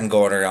Twitter trend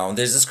going around.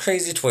 There's this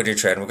crazy Twitter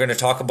trend. We're going to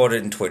talk about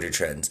it in Twitter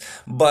trends.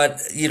 But,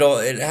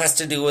 it has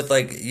to do with,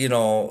 like, it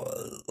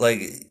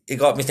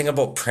got me thinking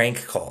about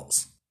prank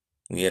calls,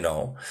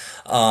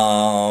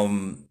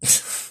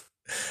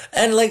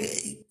 and, like,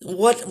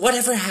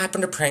 whatever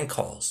happened to prank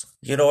calls?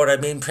 You know what I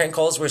mean? Prank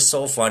calls were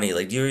so funny.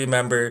 Like, do you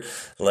remember,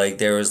 like,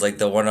 there was, like,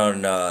 the one on,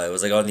 it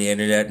was, like, on the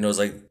internet, and it was,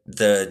 like,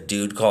 the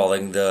dude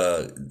calling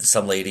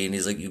some lady, and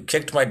he's like, you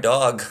kicked my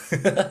dog.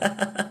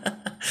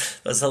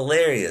 That's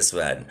hilarious,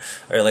 man.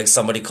 Or, like,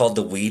 somebody called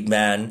the Weed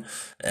Man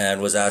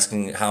and was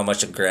asking how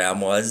much a gram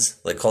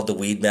was. Like, called the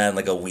Weed Man,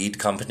 like, a weed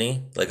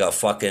company. Like, a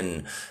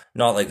fucking,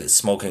 not, like,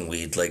 smoking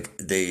weed. Like,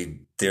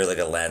 they're, like,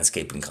 a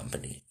landscaping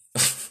company.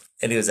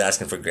 And he was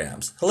asking for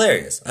grams.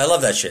 Hilarious. I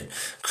love that shit.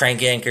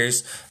 Crank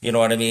anchors. You know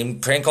what I mean?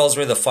 Prank calls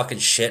were the fucking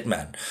shit,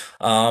 man.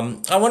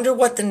 I wonder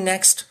what the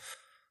next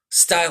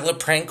style of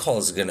prank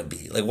calls is going to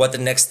be. Like, what the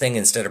next thing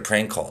instead of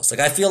prank calls. Like,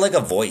 I feel like a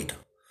void.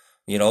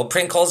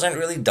 Prank calls aren't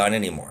really done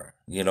anymore.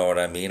 You know what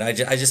I mean? I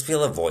just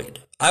feel a void.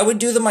 I would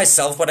do them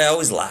myself, but I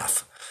always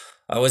laugh.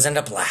 I always end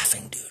up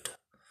laughing, dude.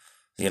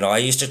 I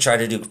used to try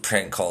to do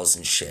prank calls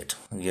and shit.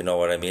 You know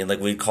what I mean?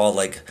 Like, we'd call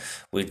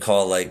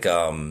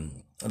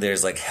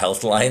there's like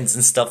health lines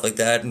and stuff like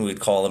that, and we'd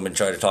call them and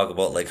try to talk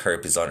about like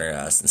herpes on her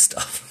ass and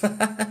stuff.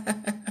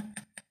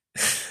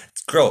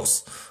 It's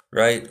gross,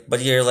 right?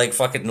 But you're like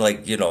fucking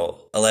like,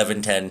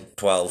 11, 10,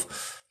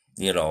 12,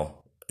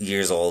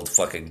 years old,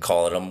 fucking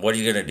calling them. What are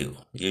you gonna do?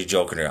 You're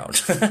joking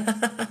around.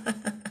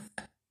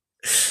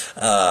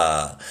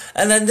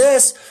 And then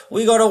this,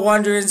 we got a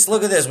Wonderance.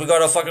 Look at this. We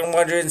got a fucking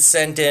Wonderance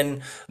sent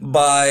in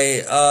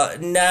by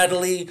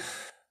Natalie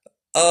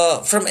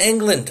from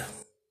England.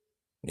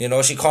 You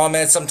know, she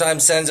comments,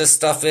 sometimes sends us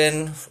stuff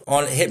in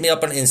on, hit me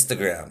up on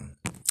Instagram.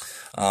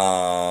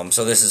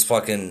 So this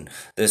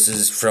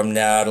is from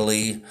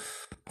Natalie.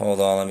 Hold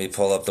on, let me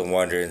pull up the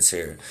Wonderance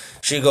here.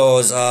 She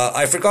goes,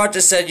 I forgot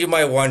to send you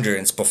my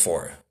Wonderance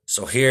before.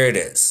 So here it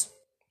is.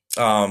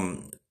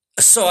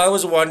 So I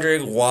was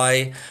wondering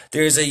why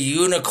there's a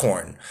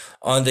unicorn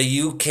on the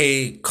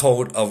UK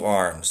coat of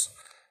arms.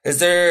 Is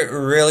there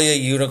really a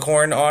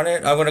unicorn on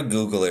it? I'm gonna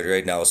Google it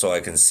right now so I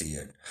can see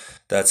it.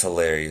 That's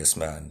hilarious,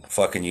 man.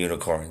 Fucking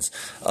unicorns.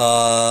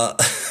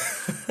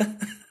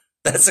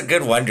 That's a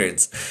good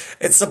Wonderance.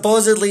 It's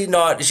supposedly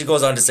not, she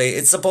goes on to say,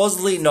 it's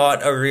supposedly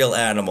not a real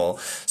animal.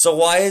 So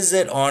why is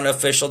it on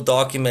official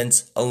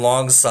documents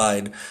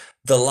alongside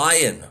the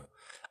lion?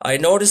 I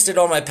noticed it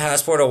on my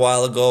passport a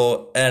while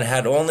ago and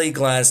had only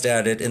glanced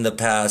at it in the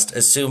past,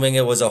 assuming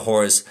it was a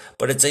horse,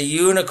 but it's a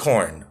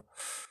unicorn.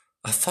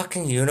 A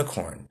fucking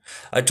unicorn.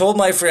 I told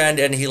my friend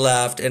and he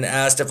laughed and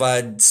asked if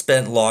I'd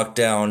spent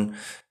lockdown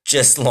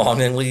just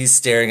longingly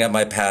staring at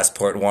my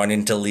passport,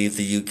 wanting to leave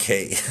the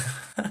UK.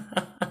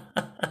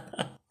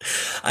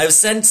 I've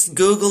since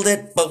Googled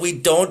it, but we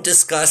don't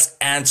discuss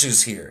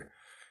answers here.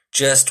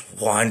 Just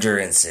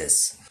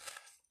Wonderances.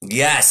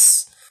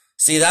 Yes.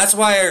 See, that's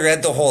why I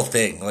read the whole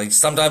thing. Like,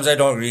 sometimes I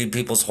don't read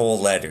people's whole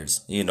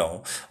letters, you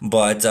know.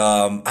 But,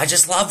 I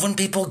just love when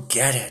people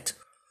get it.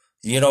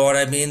 You know what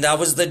I mean? That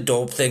was the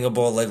dope thing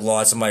about, like,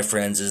 lots of my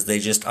friends is they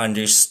just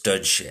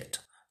understood shit.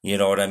 You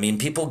know what I mean?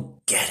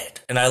 People get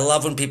it. And I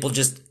love when people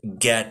just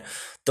get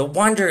the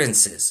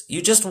Wonderances.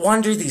 You just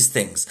wonder these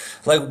things.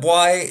 Like,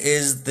 why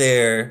is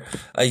there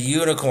a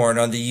unicorn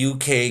on the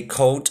UK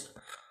coat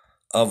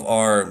of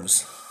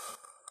arms?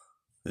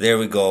 There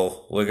we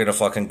go. We're gonna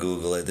fucking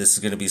Google it. This is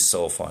gonna be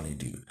so funny,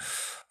 dude.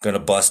 Gonna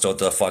bust out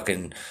the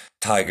fucking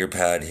tiger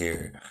pad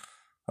here.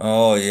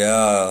 Oh,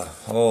 yeah.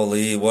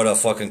 Holy, what a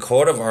fucking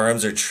coat of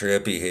arms are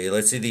trippy. Hey,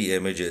 let's see the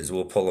images.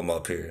 We'll pull them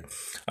up here.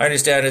 I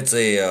understand it's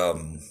a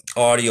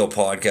audio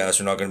podcast.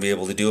 We're not going to be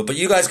able to do it, but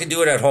you guys can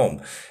do it at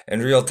home in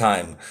real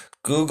time.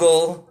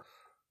 Google,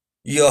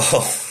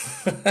 Google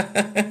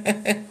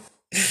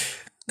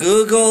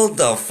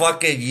the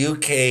fucking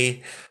UK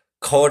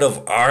coat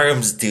of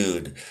arms,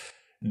 dude.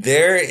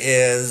 There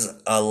is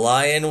a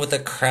lion with a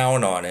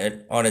crown on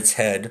it, on its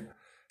head,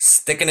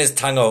 sticking his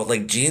tongue out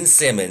like Gene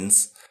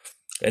Simmons.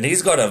 And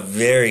he's got a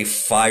very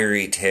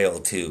fiery tail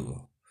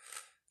too.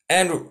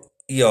 And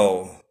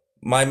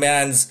my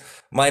man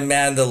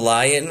the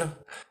lion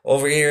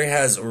over here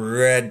has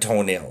red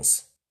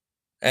toenails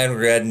and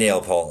red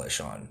nail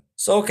polish on.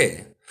 So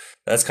okay,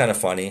 that's kind of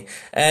funny.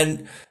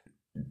 And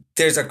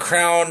there's a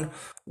crown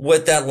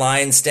with that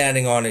lion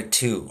standing on it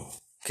too.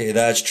 Okay,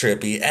 that's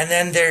trippy. And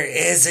then there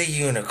is a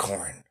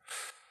unicorn.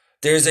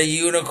 There's a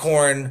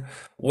unicorn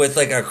with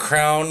like a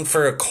crown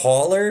for a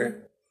collar,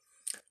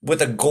 with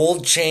a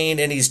gold chain,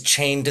 and he's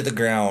chained to the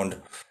ground,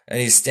 and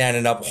he's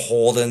standing up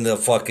holding the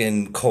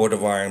fucking coat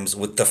of arms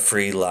with the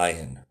free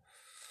lion.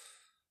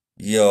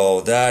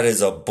 Yo, that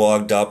is a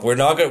bugged up. We're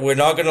not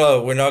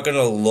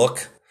gonna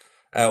look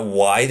at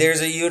why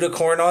there's a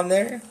unicorn on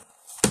there,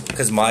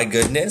 because my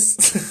goodness.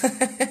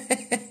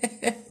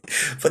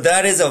 But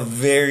that is a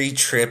very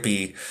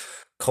trippy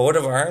coat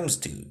of arms,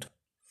 dude.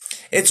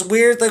 It's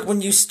weird, like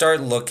when you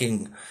start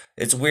looking.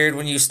 It's weird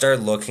when you start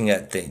looking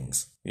at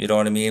things. You know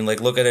what I mean?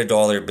 Like, look at a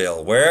dollar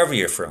bill, wherever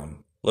you're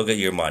from. Look at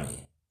your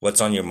money.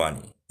 What's on your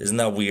money? Isn't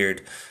that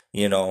weird?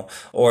 You know?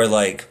 Or,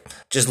 like,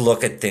 just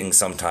look at things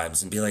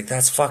sometimes and be like,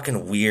 that's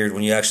fucking weird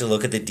when you actually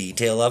look at the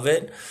detail of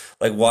it.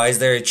 Like, why is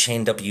there a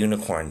chained up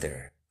unicorn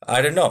there?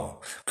 I don't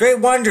know. Great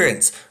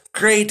Wonderance.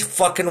 Great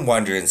fucking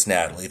Wonderance,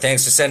 Natalie.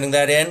 Thanks for sending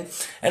that in.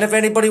 And if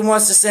anybody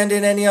wants to send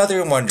in any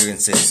other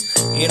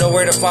Wonderances, you know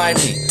where to find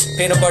me.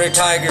 Peanut Butter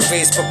Tiger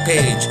Facebook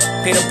page.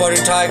 Peanut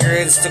Butter Tiger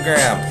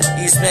Instagram.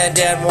 Eastman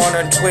Dan 1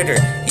 on Twitter.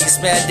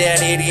 Eastman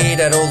Dan 88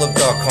 at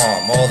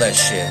Outlook.com. All that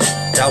shit.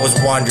 That was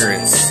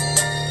Wonderance.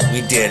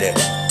 We did it.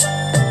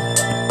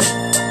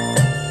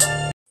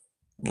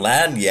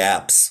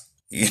 Lagniaps.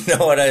 You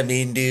know what I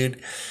mean,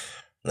 dude?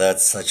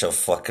 That's such a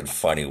fucking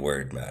funny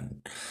word,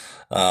 man.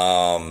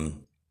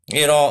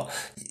 You know,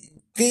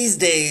 these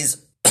days,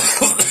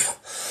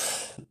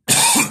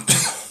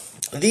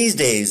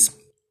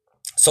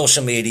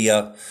 social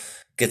media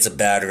gets a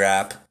bad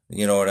rap.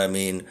 You know what I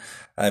mean?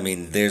 I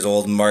mean, there's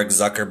old Mark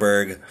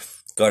Zuckerberg,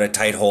 got a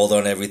tight hold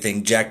on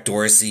everything. Jack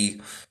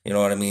Dorsey, you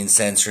know what I mean?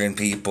 Censoring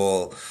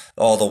people,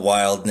 all the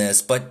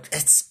wildness. But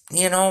it's,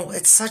 you know,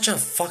 it's such a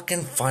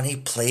fucking funny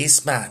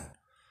place, man.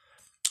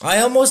 I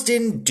almost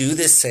didn't do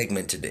this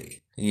segment today.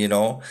 You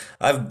know,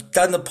 I've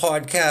done the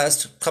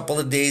podcast a couple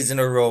of days in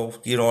a row.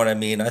 You know what I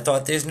mean? I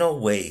thought there's no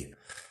way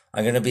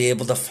I'm going to be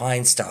able to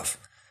find stuff.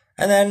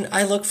 And then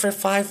I look for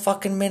 5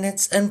 fucking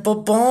minutes and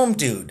ba-boom,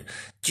 dude.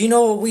 Do you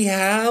know what we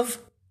have?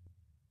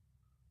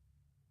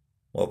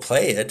 Well,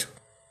 play it.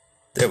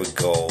 There we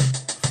go.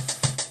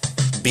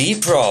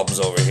 Beat problems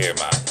over here,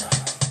 man.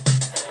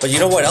 But you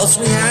know what else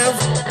we have?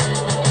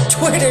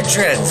 Twitter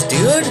trends,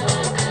 dude.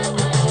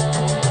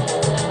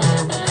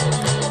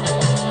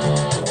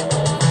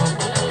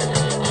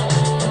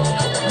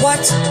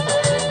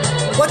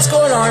 What's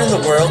going on in the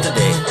world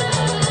today?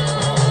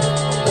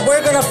 Well,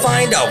 we're gonna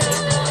find out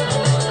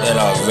in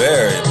a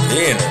very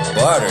peanut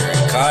buttery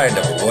kind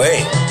of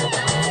way.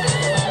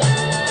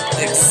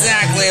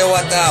 Exactly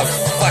what the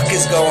fuck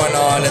is going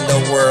on in the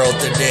world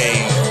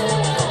today.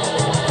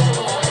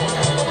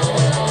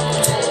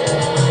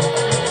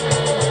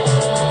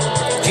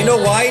 Do you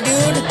know why,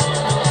 dude?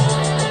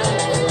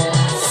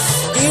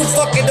 Do you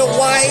fucking know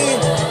why?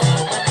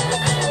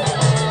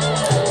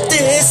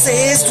 This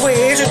is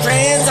Twitter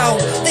Trends. Oh,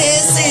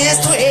 this is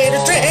Twitter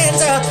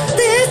Trends. Oh,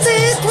 this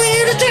is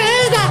Twitter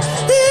Trends. Oh,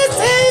 this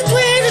is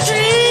Twitter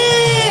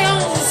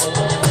Trends.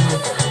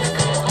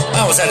 I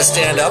almost had to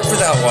stand up for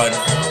that one.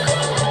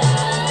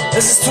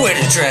 This is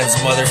Twitter Trends,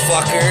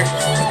 motherfucker.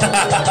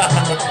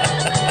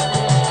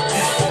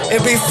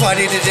 It'd be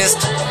funny to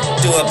just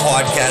do a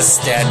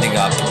podcast standing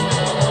up.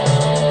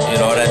 You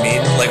know what I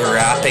mean? Like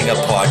rapping a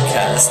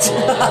podcast.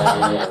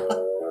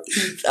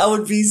 That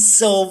would be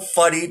so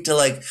funny to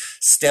like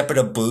step in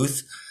a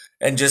booth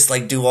and just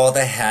like do all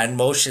the hand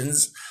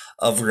motions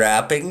of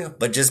rapping,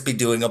 but just be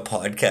doing a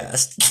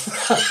podcast.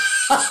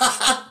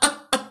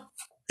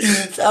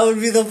 That would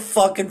be the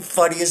fucking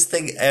funniest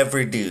thing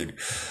ever, dude.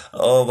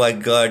 Oh my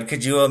God.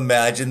 Could you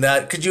imagine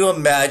that? Could you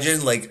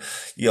imagine like,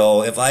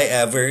 yo, if I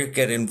ever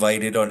get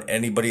invited on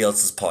anybody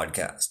else's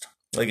podcast?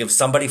 Like if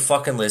somebody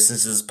fucking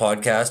listens to this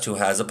podcast who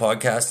has a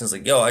podcast and is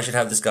like, yo, I should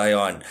have this guy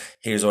on.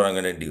 Here's what I'm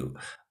going to do.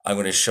 I'm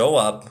going to show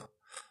up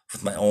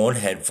with my own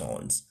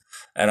headphones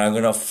and I'm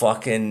going to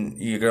fucking,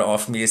 you're going to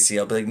offer me a seat.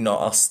 I'll be like, no,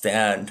 I'll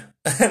stand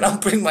and I'll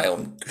bring my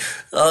own,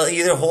 I'll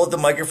either hold the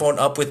microphone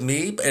up with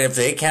me and if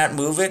they can't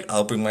move it,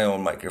 I'll bring my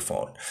own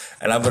microphone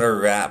and I'm going to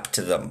rap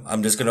to them.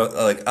 I'm just going to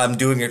like, I'm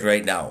doing it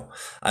right now.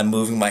 I'm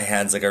moving my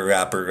hands like a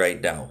rapper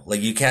right now.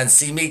 Like you can't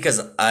see me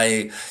because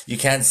you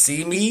can't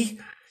see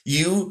me.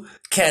 You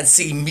can't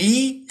see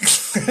me.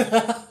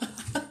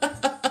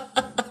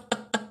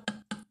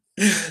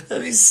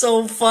 That'd be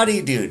so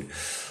funny, dude.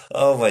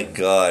 Oh my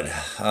God.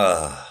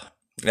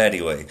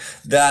 Anyway,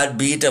 that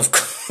beat of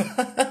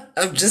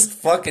I'm just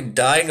fucking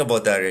dying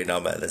about that right now,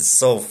 man. That's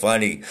so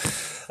funny.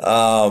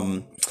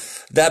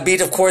 That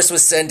beat, of course,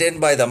 was sent in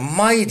by the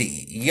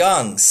mighty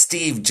young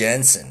Steve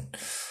Jensen.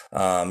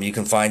 You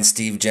can find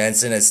Steve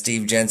Jensen at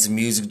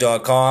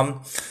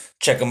stevejensenmusic.com.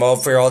 Check him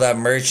out for all that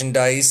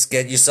merchandise.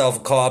 Get yourself a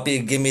copy.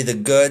 Give me the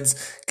goods.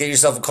 Get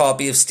yourself a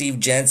copy of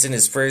Steve Jensen.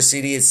 His first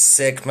CD is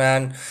sick,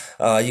 man.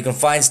 You can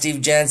find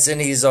Steve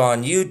Jensen. He's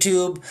on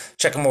YouTube.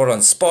 Check him out on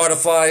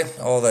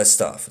Spotify. All that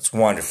stuff. It's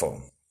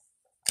wonderful.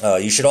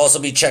 You should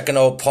also be checking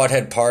out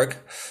Pothead Park.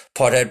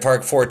 Pothead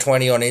Park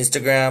 420 on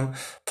Instagram.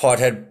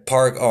 Pothead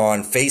Park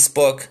on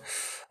Facebook.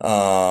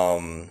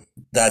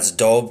 That's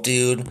dope,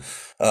 dude.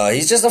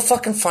 He's just a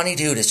fucking funny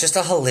dude. It's just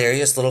a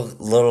hilarious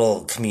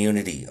little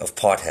community of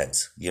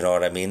potheads. You know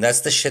what I mean?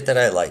 That's the shit that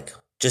I like.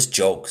 Just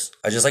jokes.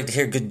 I just like to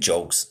hear good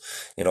jokes.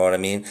 You know what I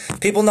mean?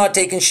 People not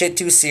taking shit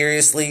too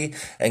seriously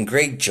and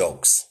great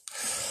jokes.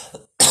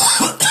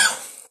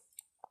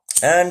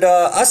 And,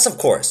 us, of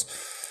course.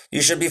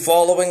 You should be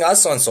following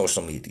us on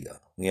social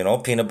media. You know,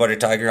 Peanut Butter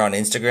Tiger on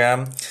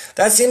Instagram.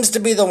 That seems to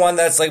be the one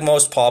that's like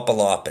most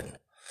pop-a-loppin'.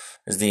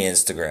 Is the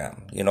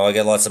Instagram. You know, I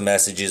get lots of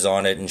messages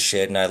on it and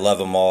shit, and I love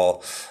them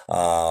all.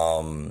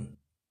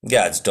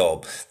 Yeah, it's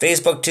dope.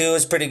 Facebook, too,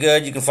 is pretty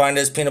good. You can find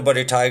us Peanut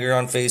Butter Tiger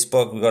on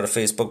Facebook. We got a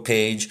Facebook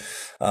page.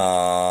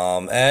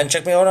 And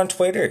check me out on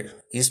Twitter,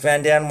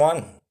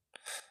 EastVanDan1.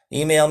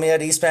 Email me at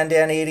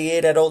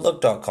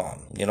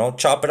eastvandan88@outlook.com. You know,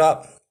 chop it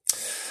up.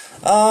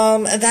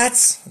 And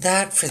that's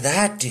that for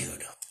that,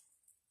 dude.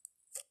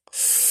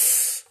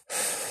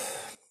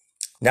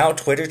 Now,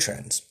 Twitter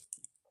trends.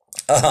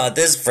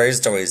 This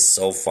first story is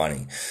so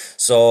funny.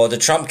 So the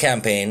Trump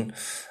campaign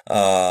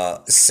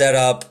set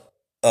up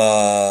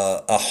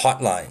a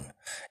hotline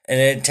in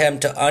an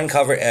attempt to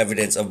uncover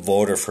evidence of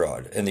voter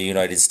fraud in the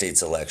United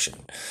States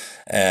election.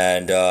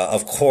 And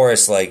of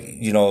course, like,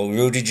 you know,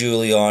 Rudy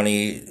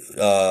Giuliani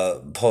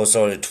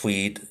posted out a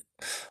tweet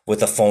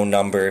with a phone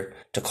number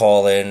to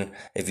call in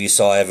if you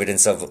saw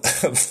evidence of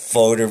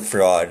voter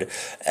fraud.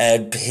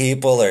 And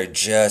people are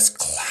just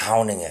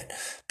clowning it.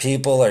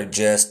 People are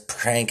just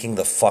pranking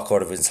the fuck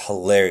out of it. It's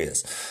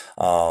hilarious.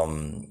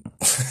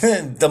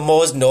 The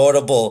most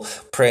notable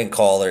prank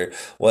caller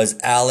was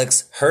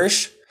Alex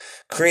Hirsch,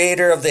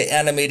 creator of the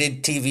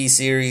animated TV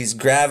series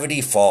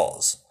Gravity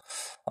Falls.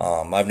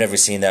 I've never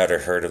seen that or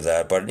heard of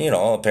that, but, you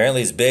know,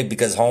 apparently it's big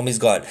because homie's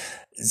got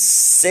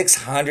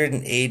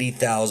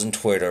 680,000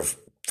 Twitter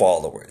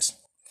followers.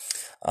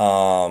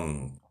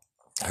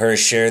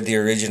 Hirsch shared the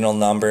original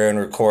number and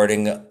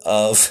recording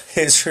of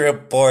his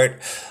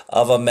report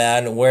of a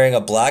man wearing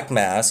a black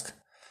mask,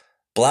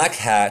 black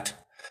hat,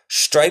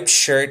 striped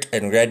shirt,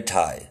 and red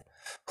tie,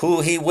 who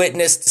he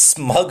witnessed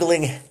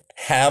smuggling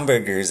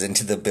hamburgers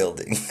into the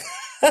building.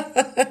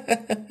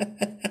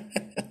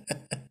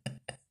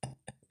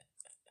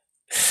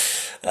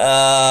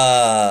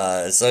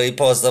 So he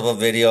posted up a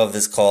video of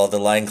this call. The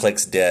line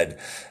clicks dead,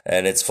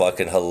 and it's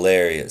fucking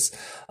hilarious.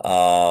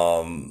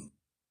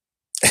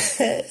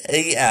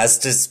 He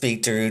asked to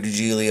speak to Rudy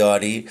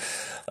Giuliani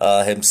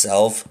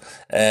himself,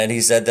 and he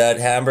said that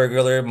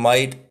Hamburglar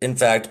might, in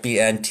fact, be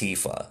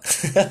Antifa.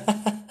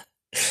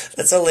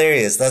 That's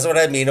hilarious. That's what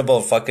I mean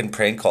about fucking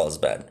prank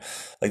calls, man.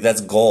 Like,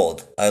 that's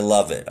gold. I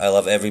love it. I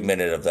love every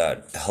minute of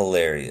that.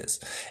 Hilarious.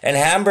 And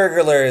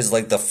Hamburglar is,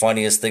 like, the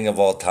funniest thing of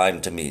all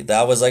time to me.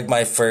 That was, like,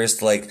 my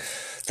first, like,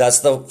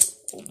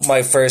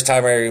 my first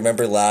time I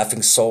remember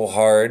laughing so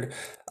hard.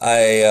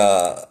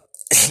 I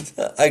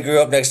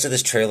grew up next to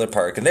this trailer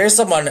park, and there's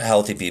some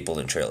unhealthy people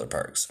in trailer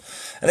parks.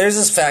 And there's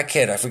this fat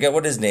kid, I forget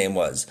what his name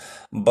was,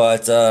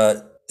 but,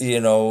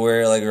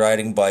 we're like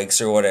riding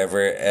bikes or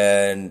whatever,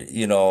 and,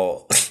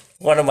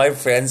 one of my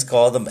friends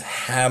called him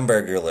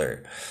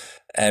Hamburglar.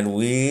 And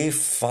we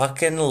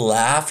fucking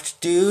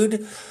laughed,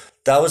 dude.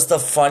 That was the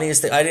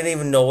funniest thing. I didn't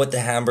even know what the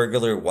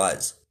Hamburglar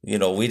was.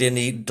 We didn't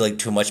eat like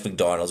too much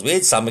McDonald's. We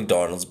ate some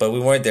McDonald's, but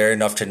we weren't there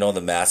enough to know the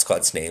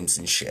mascots' names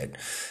and shit.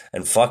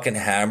 And fucking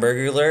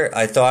Hamburglar,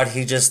 I thought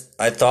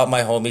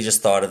my homie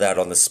just thought of that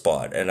on the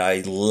spot. And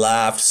I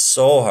laughed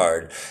so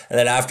hard. And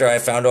then after I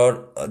found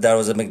out that it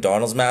was a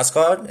McDonald's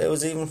mascot, it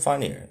was even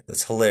funnier.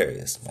 That's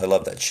hilarious. I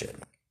love that shit.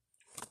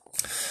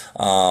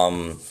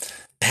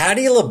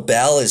 Patti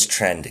LaBelle is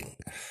trending.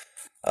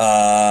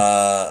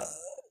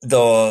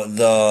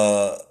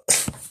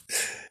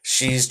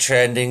 She's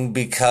trending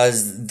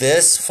because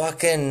this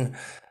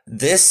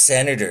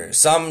senator,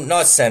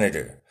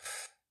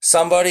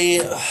 somebody,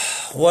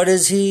 what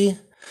is he?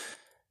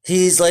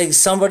 He's like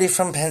somebody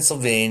from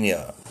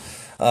Pennsylvania.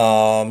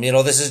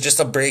 This is just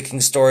a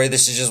breaking story.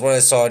 This is just what I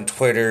saw on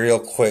Twitter real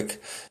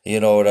quick. You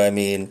know what I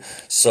mean?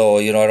 So,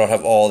 I don't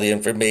have all the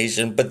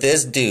information, but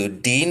this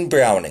dude, Dean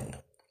Browning,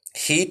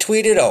 he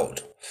tweeted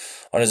out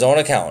on his own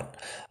account,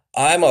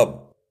 "I'm a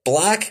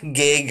black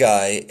gay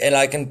guy, and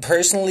I can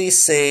personally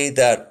say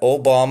that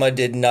Obama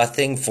did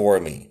nothing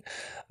for me.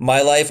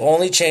 My life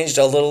only changed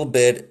a little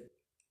bit,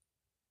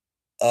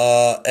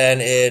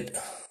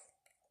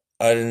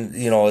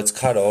 it's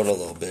cut out a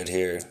little bit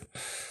here.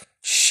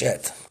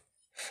 Shit.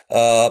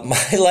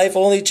 My life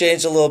only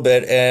changed a little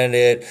bit, and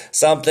it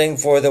something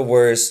for the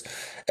worse.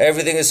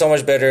 Everything is so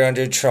much better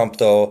under Trump,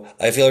 though.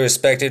 I feel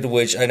respected,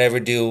 which I never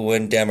do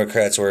when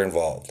Democrats were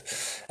involved."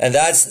 And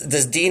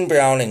this Dean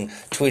Browning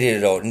tweeted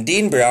it out. And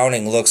Dean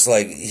Browning looks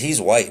like he's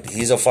white.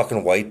 He's a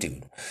fucking white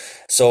dude.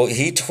 So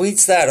he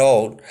tweets that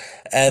out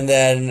and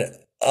then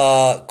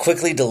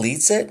quickly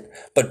deletes it.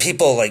 But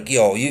people like,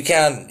 you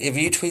can't, if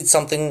you tweet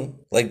something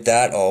like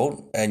that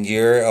out and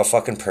you're a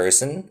fucking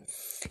person,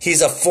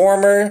 he's a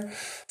former,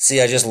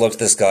 I just looked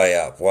this guy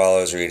up while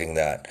I was reading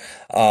that.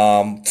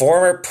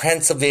 Former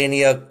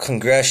Pennsylvania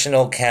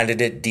congressional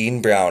candidate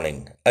Dean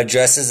Browning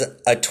addresses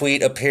a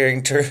tweet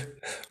appearing to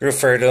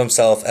refer to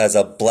himself as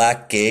a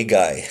black gay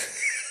guy.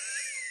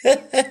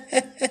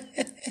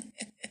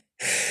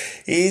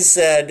 He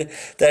said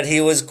that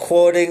he was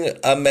quoting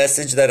a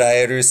message that I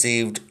had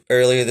received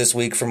earlier this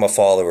week from a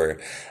follower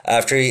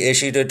after he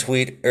issued a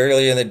tweet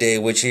earlier in the day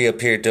which he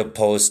appeared to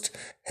post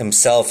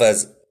himself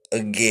as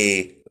a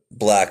gay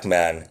black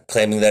man,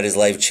 claiming that his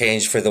life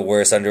changed for the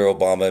worse under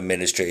Obama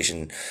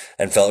administration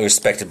and felt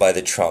respected by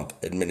the Trump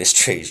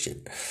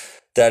administration.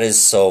 That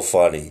is so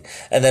funny.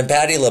 And then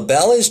Patti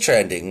LaBelle is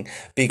trending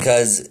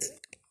because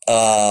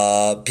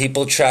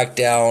people track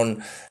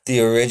down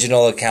the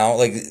original account,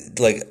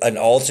 like an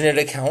alternate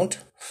account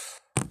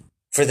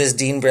for this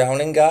Dean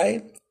Browning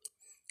guy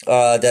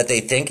that they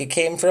think it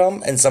came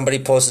from, and somebody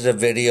posted a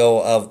video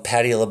of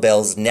Patti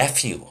LaBelle's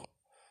nephew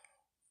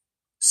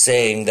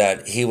saying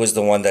that he was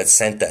the one that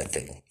sent that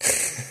thing.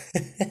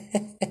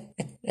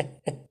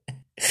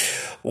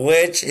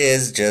 Which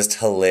is just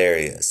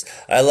hilarious.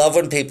 I love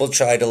when people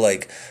try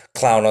to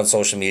clown on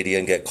social media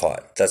and get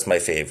caught. That's my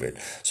favorite.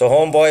 So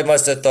homeboy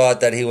must have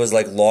thought that he was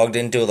logged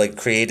into,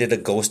 created a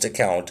ghost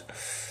account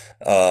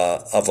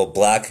of a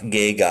black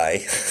gay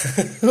guy.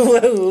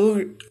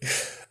 Who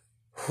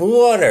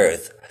on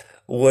earth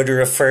would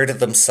refer to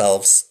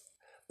themselves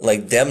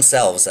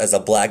as a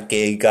black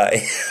gay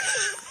guy?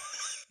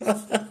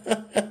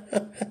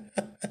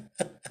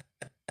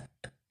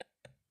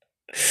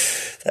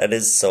 That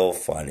is so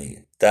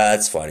funny.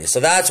 That's funny. So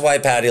that's why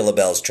Patti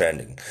LaBelle's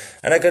trending.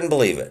 And I couldn't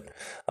believe it.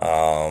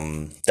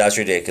 That's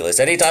ridiculous.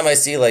 Anytime I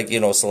see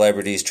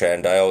celebrities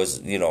trend, I always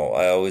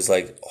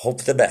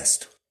hope the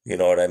best. You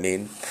know what I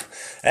mean?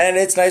 And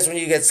it's nice when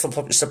you get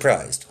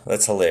surprised.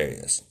 That's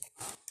hilarious.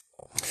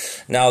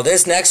 Now,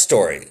 this next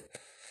story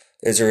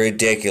is a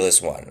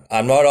ridiculous one.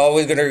 I'm not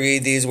always going to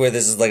read these where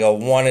this is a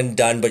one and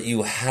done, but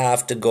you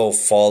have to go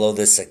follow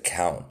this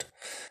account.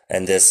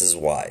 And this is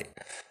why.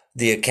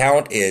 The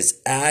account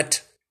is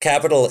at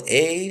capital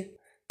A,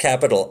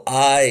 capital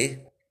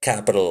I,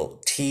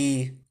 capital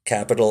T,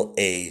 capital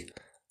A,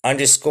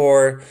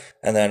 _,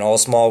 and then all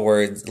small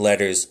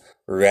letters,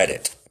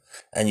 Reddit.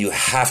 And you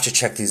have to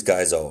check these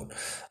guys out.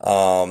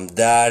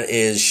 That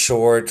is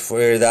short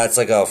for, that's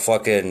a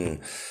fucking,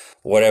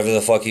 whatever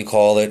the fuck you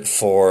call it,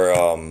 for,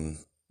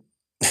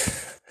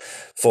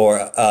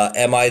 for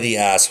Am I the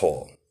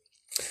Asshole?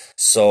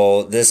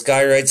 So this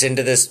guy writes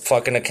into this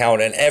fucking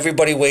account and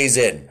everybody weighs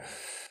in.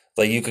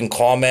 Like, you can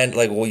comment,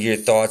 like, what your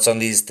thoughts on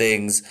these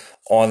things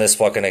on this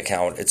fucking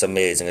account. It's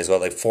amazing. It's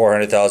got like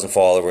 400,000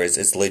 followers.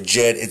 It's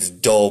legit. It's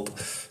dope.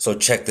 So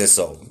check this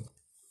out.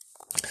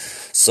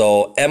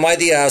 So, am I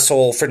the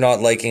asshole for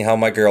not liking how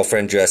my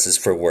girlfriend dresses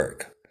for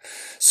work?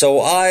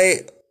 So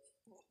I,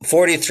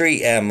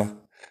 43M,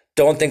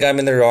 don't think I'm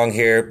in the wrong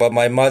here, but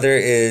my mother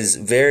is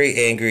very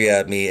angry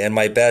at me, and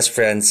my best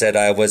friend said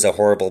I was a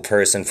horrible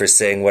person for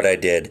saying what I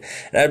did.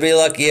 And I'd be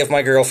lucky if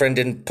my girlfriend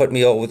didn't put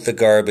me out with the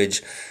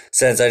garbage,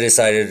 since I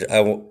decided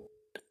I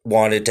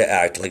wanted to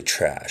act like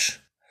trash.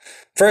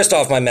 First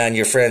off, my man,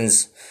 your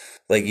friend's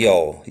like,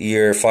 yo,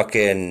 your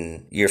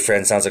friend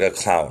sounds like a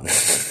clown.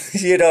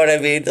 You know what I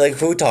mean? Like,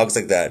 who talks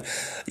like that?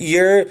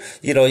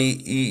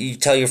 You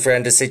tell your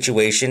friend a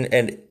situation,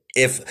 and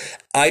if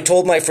I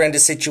told my friend a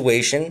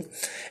situation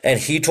and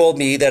he told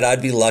me that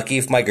I'd be lucky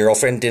if my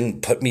girlfriend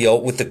didn't put me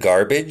out with the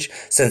garbage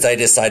since I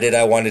decided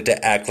I wanted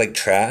to act like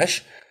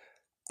trash,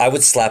 I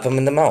would slap him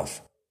in the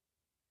mouth.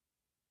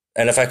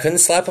 And if I couldn't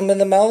slap him in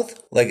the mouth,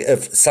 like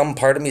if some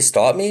part of me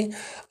stopped me,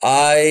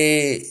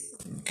 I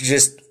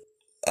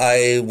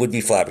would be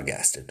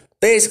flabbergasted.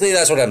 Basically,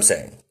 that's what I'm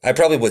saying. I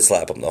probably would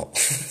slap him though.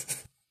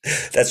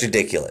 That's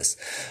ridiculous.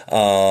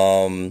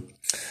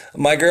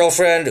 My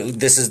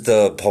girlfriend, this is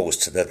the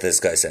post that this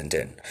guy sent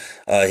in.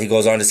 He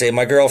goes on to say,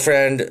 my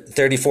girlfriend,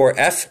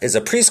 34F, is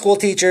a preschool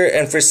teacher,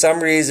 and for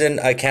some reason,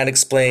 I can't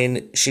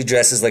explain, she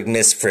dresses like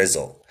Miss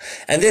Frizzle.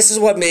 And this is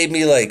what made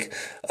me like,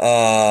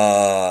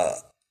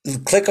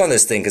 click on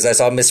this thing, because I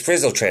saw Miss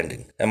Frizzle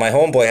trending. And my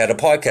homeboy had a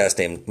podcast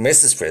named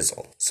Mrs.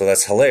 Frizzle. So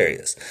that's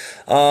hilarious.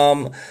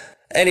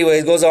 Anyway,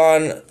 it goes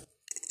on.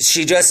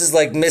 She dresses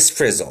like Miss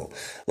Frizzle,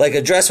 like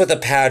a dress with a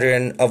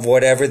pattern of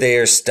whatever they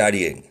are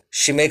studying.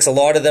 She makes a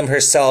lot of them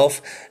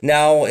herself,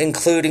 now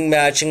including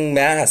matching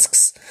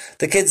masks.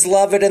 The kids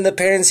love it and the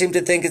parents seem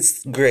to think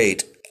it's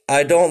great.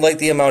 I don't like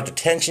the amount of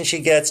attention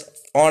she gets.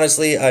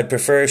 Honestly, I'd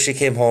prefer if she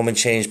came home and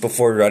changed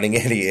before running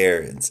any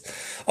errands.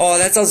 Oh,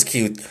 that sounds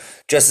cute.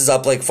 Dresses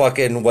up like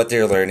fucking what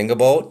they're learning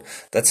about.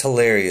 That's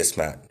hilarious,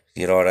 man.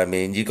 You know what I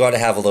mean? You gotta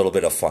have a little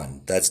bit of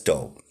fun. That's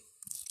dope.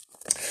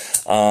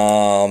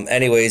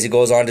 Anyways, he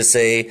goes on to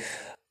say,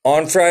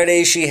 on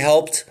Friday, she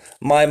helped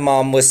my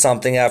mom with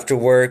something after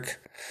work,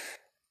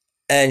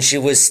 and she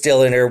was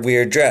still in her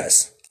weird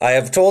dress. I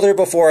have told her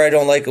before I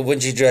don't like it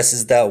when she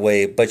dresses that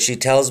way, but she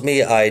tells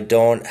me I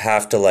don't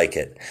have to like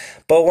it.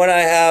 But I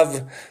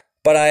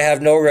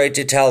have no right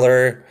to tell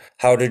her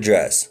how to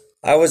dress.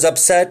 I was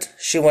upset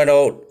she went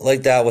out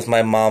like that with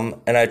my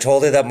mom, and I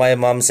told her that my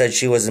mom said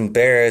she was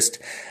embarrassed,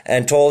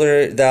 and told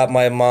her that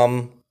my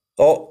mom,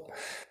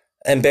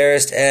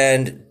 embarrassed,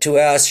 and to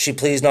ask she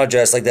please not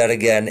dress like that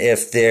again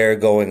if they're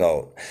going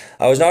out.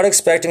 I was not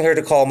expecting her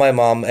to call my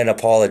mom and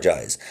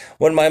apologize.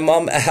 When my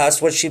mom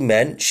asked what she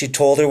meant, she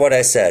told her what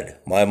I said.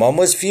 My mom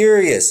was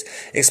furious,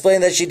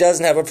 explained that she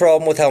doesn't have a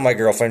problem with how my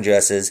girlfriend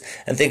dresses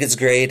and think it's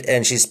great,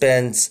 and she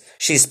spends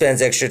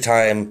extra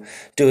time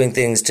doing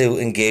things to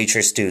engage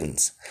her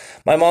students.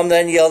 My mom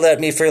then yelled at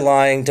me for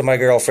lying to my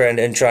girlfriend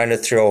and trying to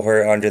throw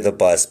her under the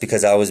bus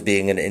because I was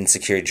being an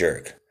insecure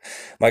jerk.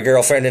 My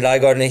girlfriend and I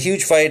got in a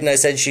huge fight, and I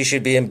said she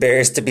should be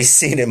embarrassed to be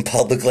seen in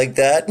public like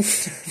that.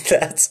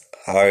 That's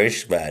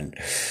harsh, man.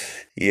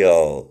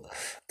 Yo,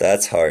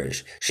 that's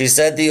harsh. She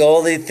said the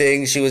only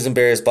thing she was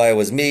embarrassed by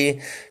was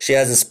me. She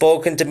hasn't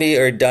spoken to me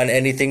or done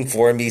anything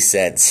for me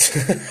since.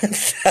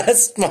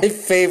 That's my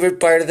favorite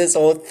part of this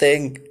whole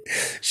thing.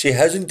 She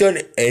hasn't done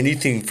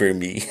anything for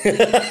me.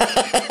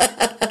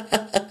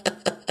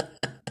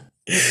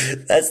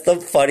 That's the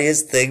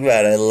funniest thing,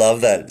 man. I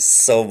love that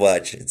so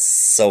much. It's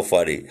so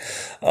funny.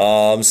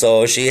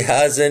 So she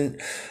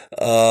hasn't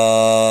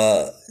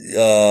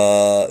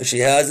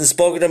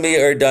spoken to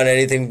me or done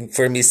anything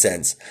for me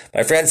since.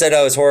 My friend said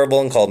I was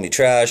horrible and called me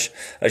trash.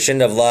 I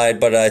shouldn't have lied,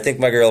 but I think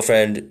my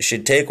girlfriend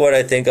should take what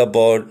I think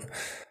about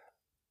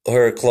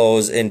her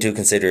clothes into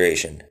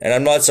consideration. And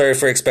I'm not sorry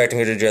for expecting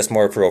her to dress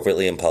more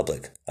appropriately in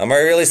public. Am I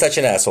really such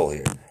an asshole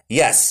here?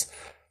 Yes.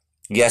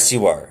 Yes,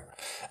 you are.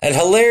 And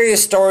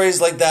hilarious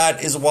stories like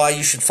that is why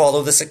you should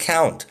follow this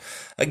account.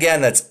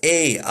 Again, that's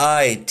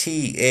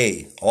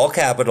AITA, all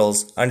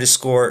capitals,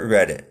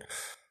 _Reddit.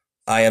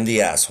 I am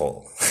the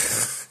asshole.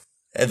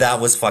 And that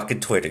was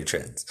fucking Twitter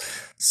trends.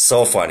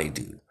 So funny,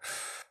 dude.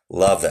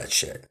 Love that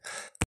shit.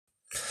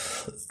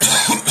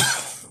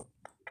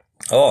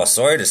 Oh,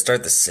 sorry to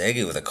start the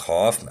seggy with a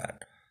cough, man.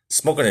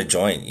 Smoking a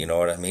joint, you know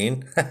what I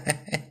mean?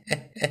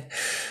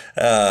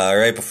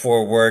 Right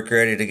before work,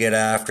 ready to get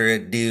after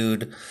it,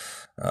 dude.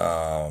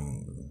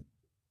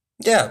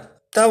 Yeah,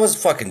 that was a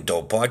fucking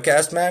dope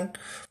podcast, man.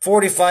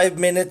 45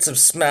 minutes of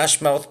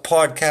smash mouth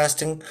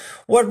podcasting.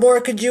 What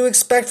more could you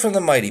expect from the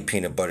mighty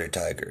Peanut Butter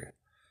Tiger?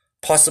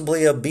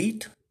 Possibly a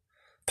beat?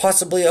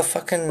 Possibly a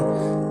fucking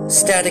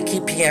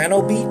staticky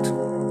piano beat?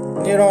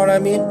 You know what I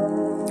mean?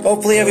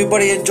 Hopefully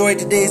everybody enjoyed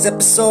today's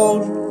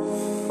episode.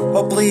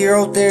 Hopefully you're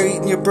out there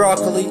eating your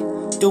broccoli,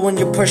 doing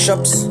your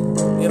push-ups,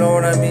 you know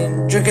what I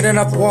mean? Drinking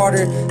enough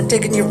water,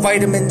 taking your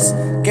vitamins,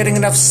 getting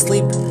enough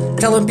sleep,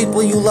 telling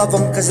people you love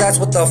them, cause that's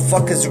what the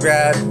fuck is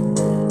rad.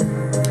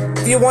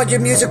 If you want your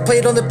music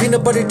played on the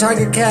Peanut Butter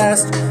Tiger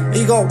cast, or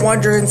you got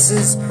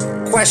wonderances,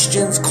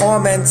 questions,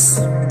 comments,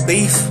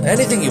 beef,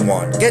 anything you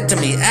want, get to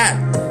me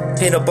at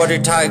Peanut Butter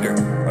Tiger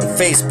on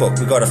Facebook.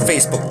 We got a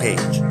Facebook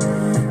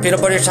page. Peanut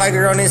Butter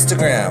Tiger on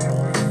Instagram.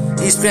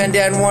 Eastman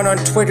Dan 1 on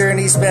Twitter, and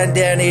Eastman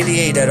Dan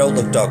 88 at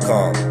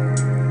Outlook.com.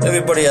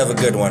 Everybody have a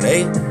good one,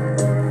 eh?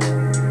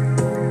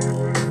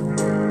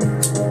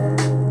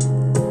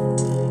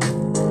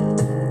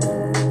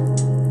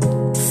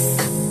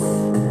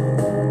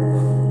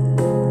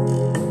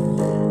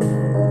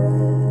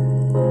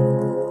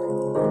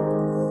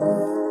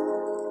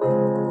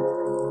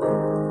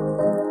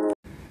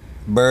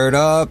 Bird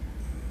up.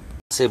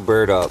 Say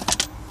bird up.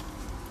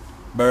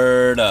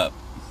 Bird up.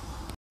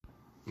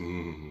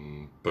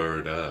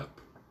 Bird up.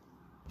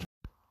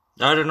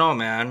 I don't know,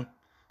 man.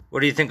 What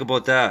do you think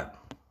about that?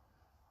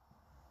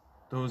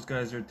 Those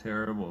guys are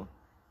terrible.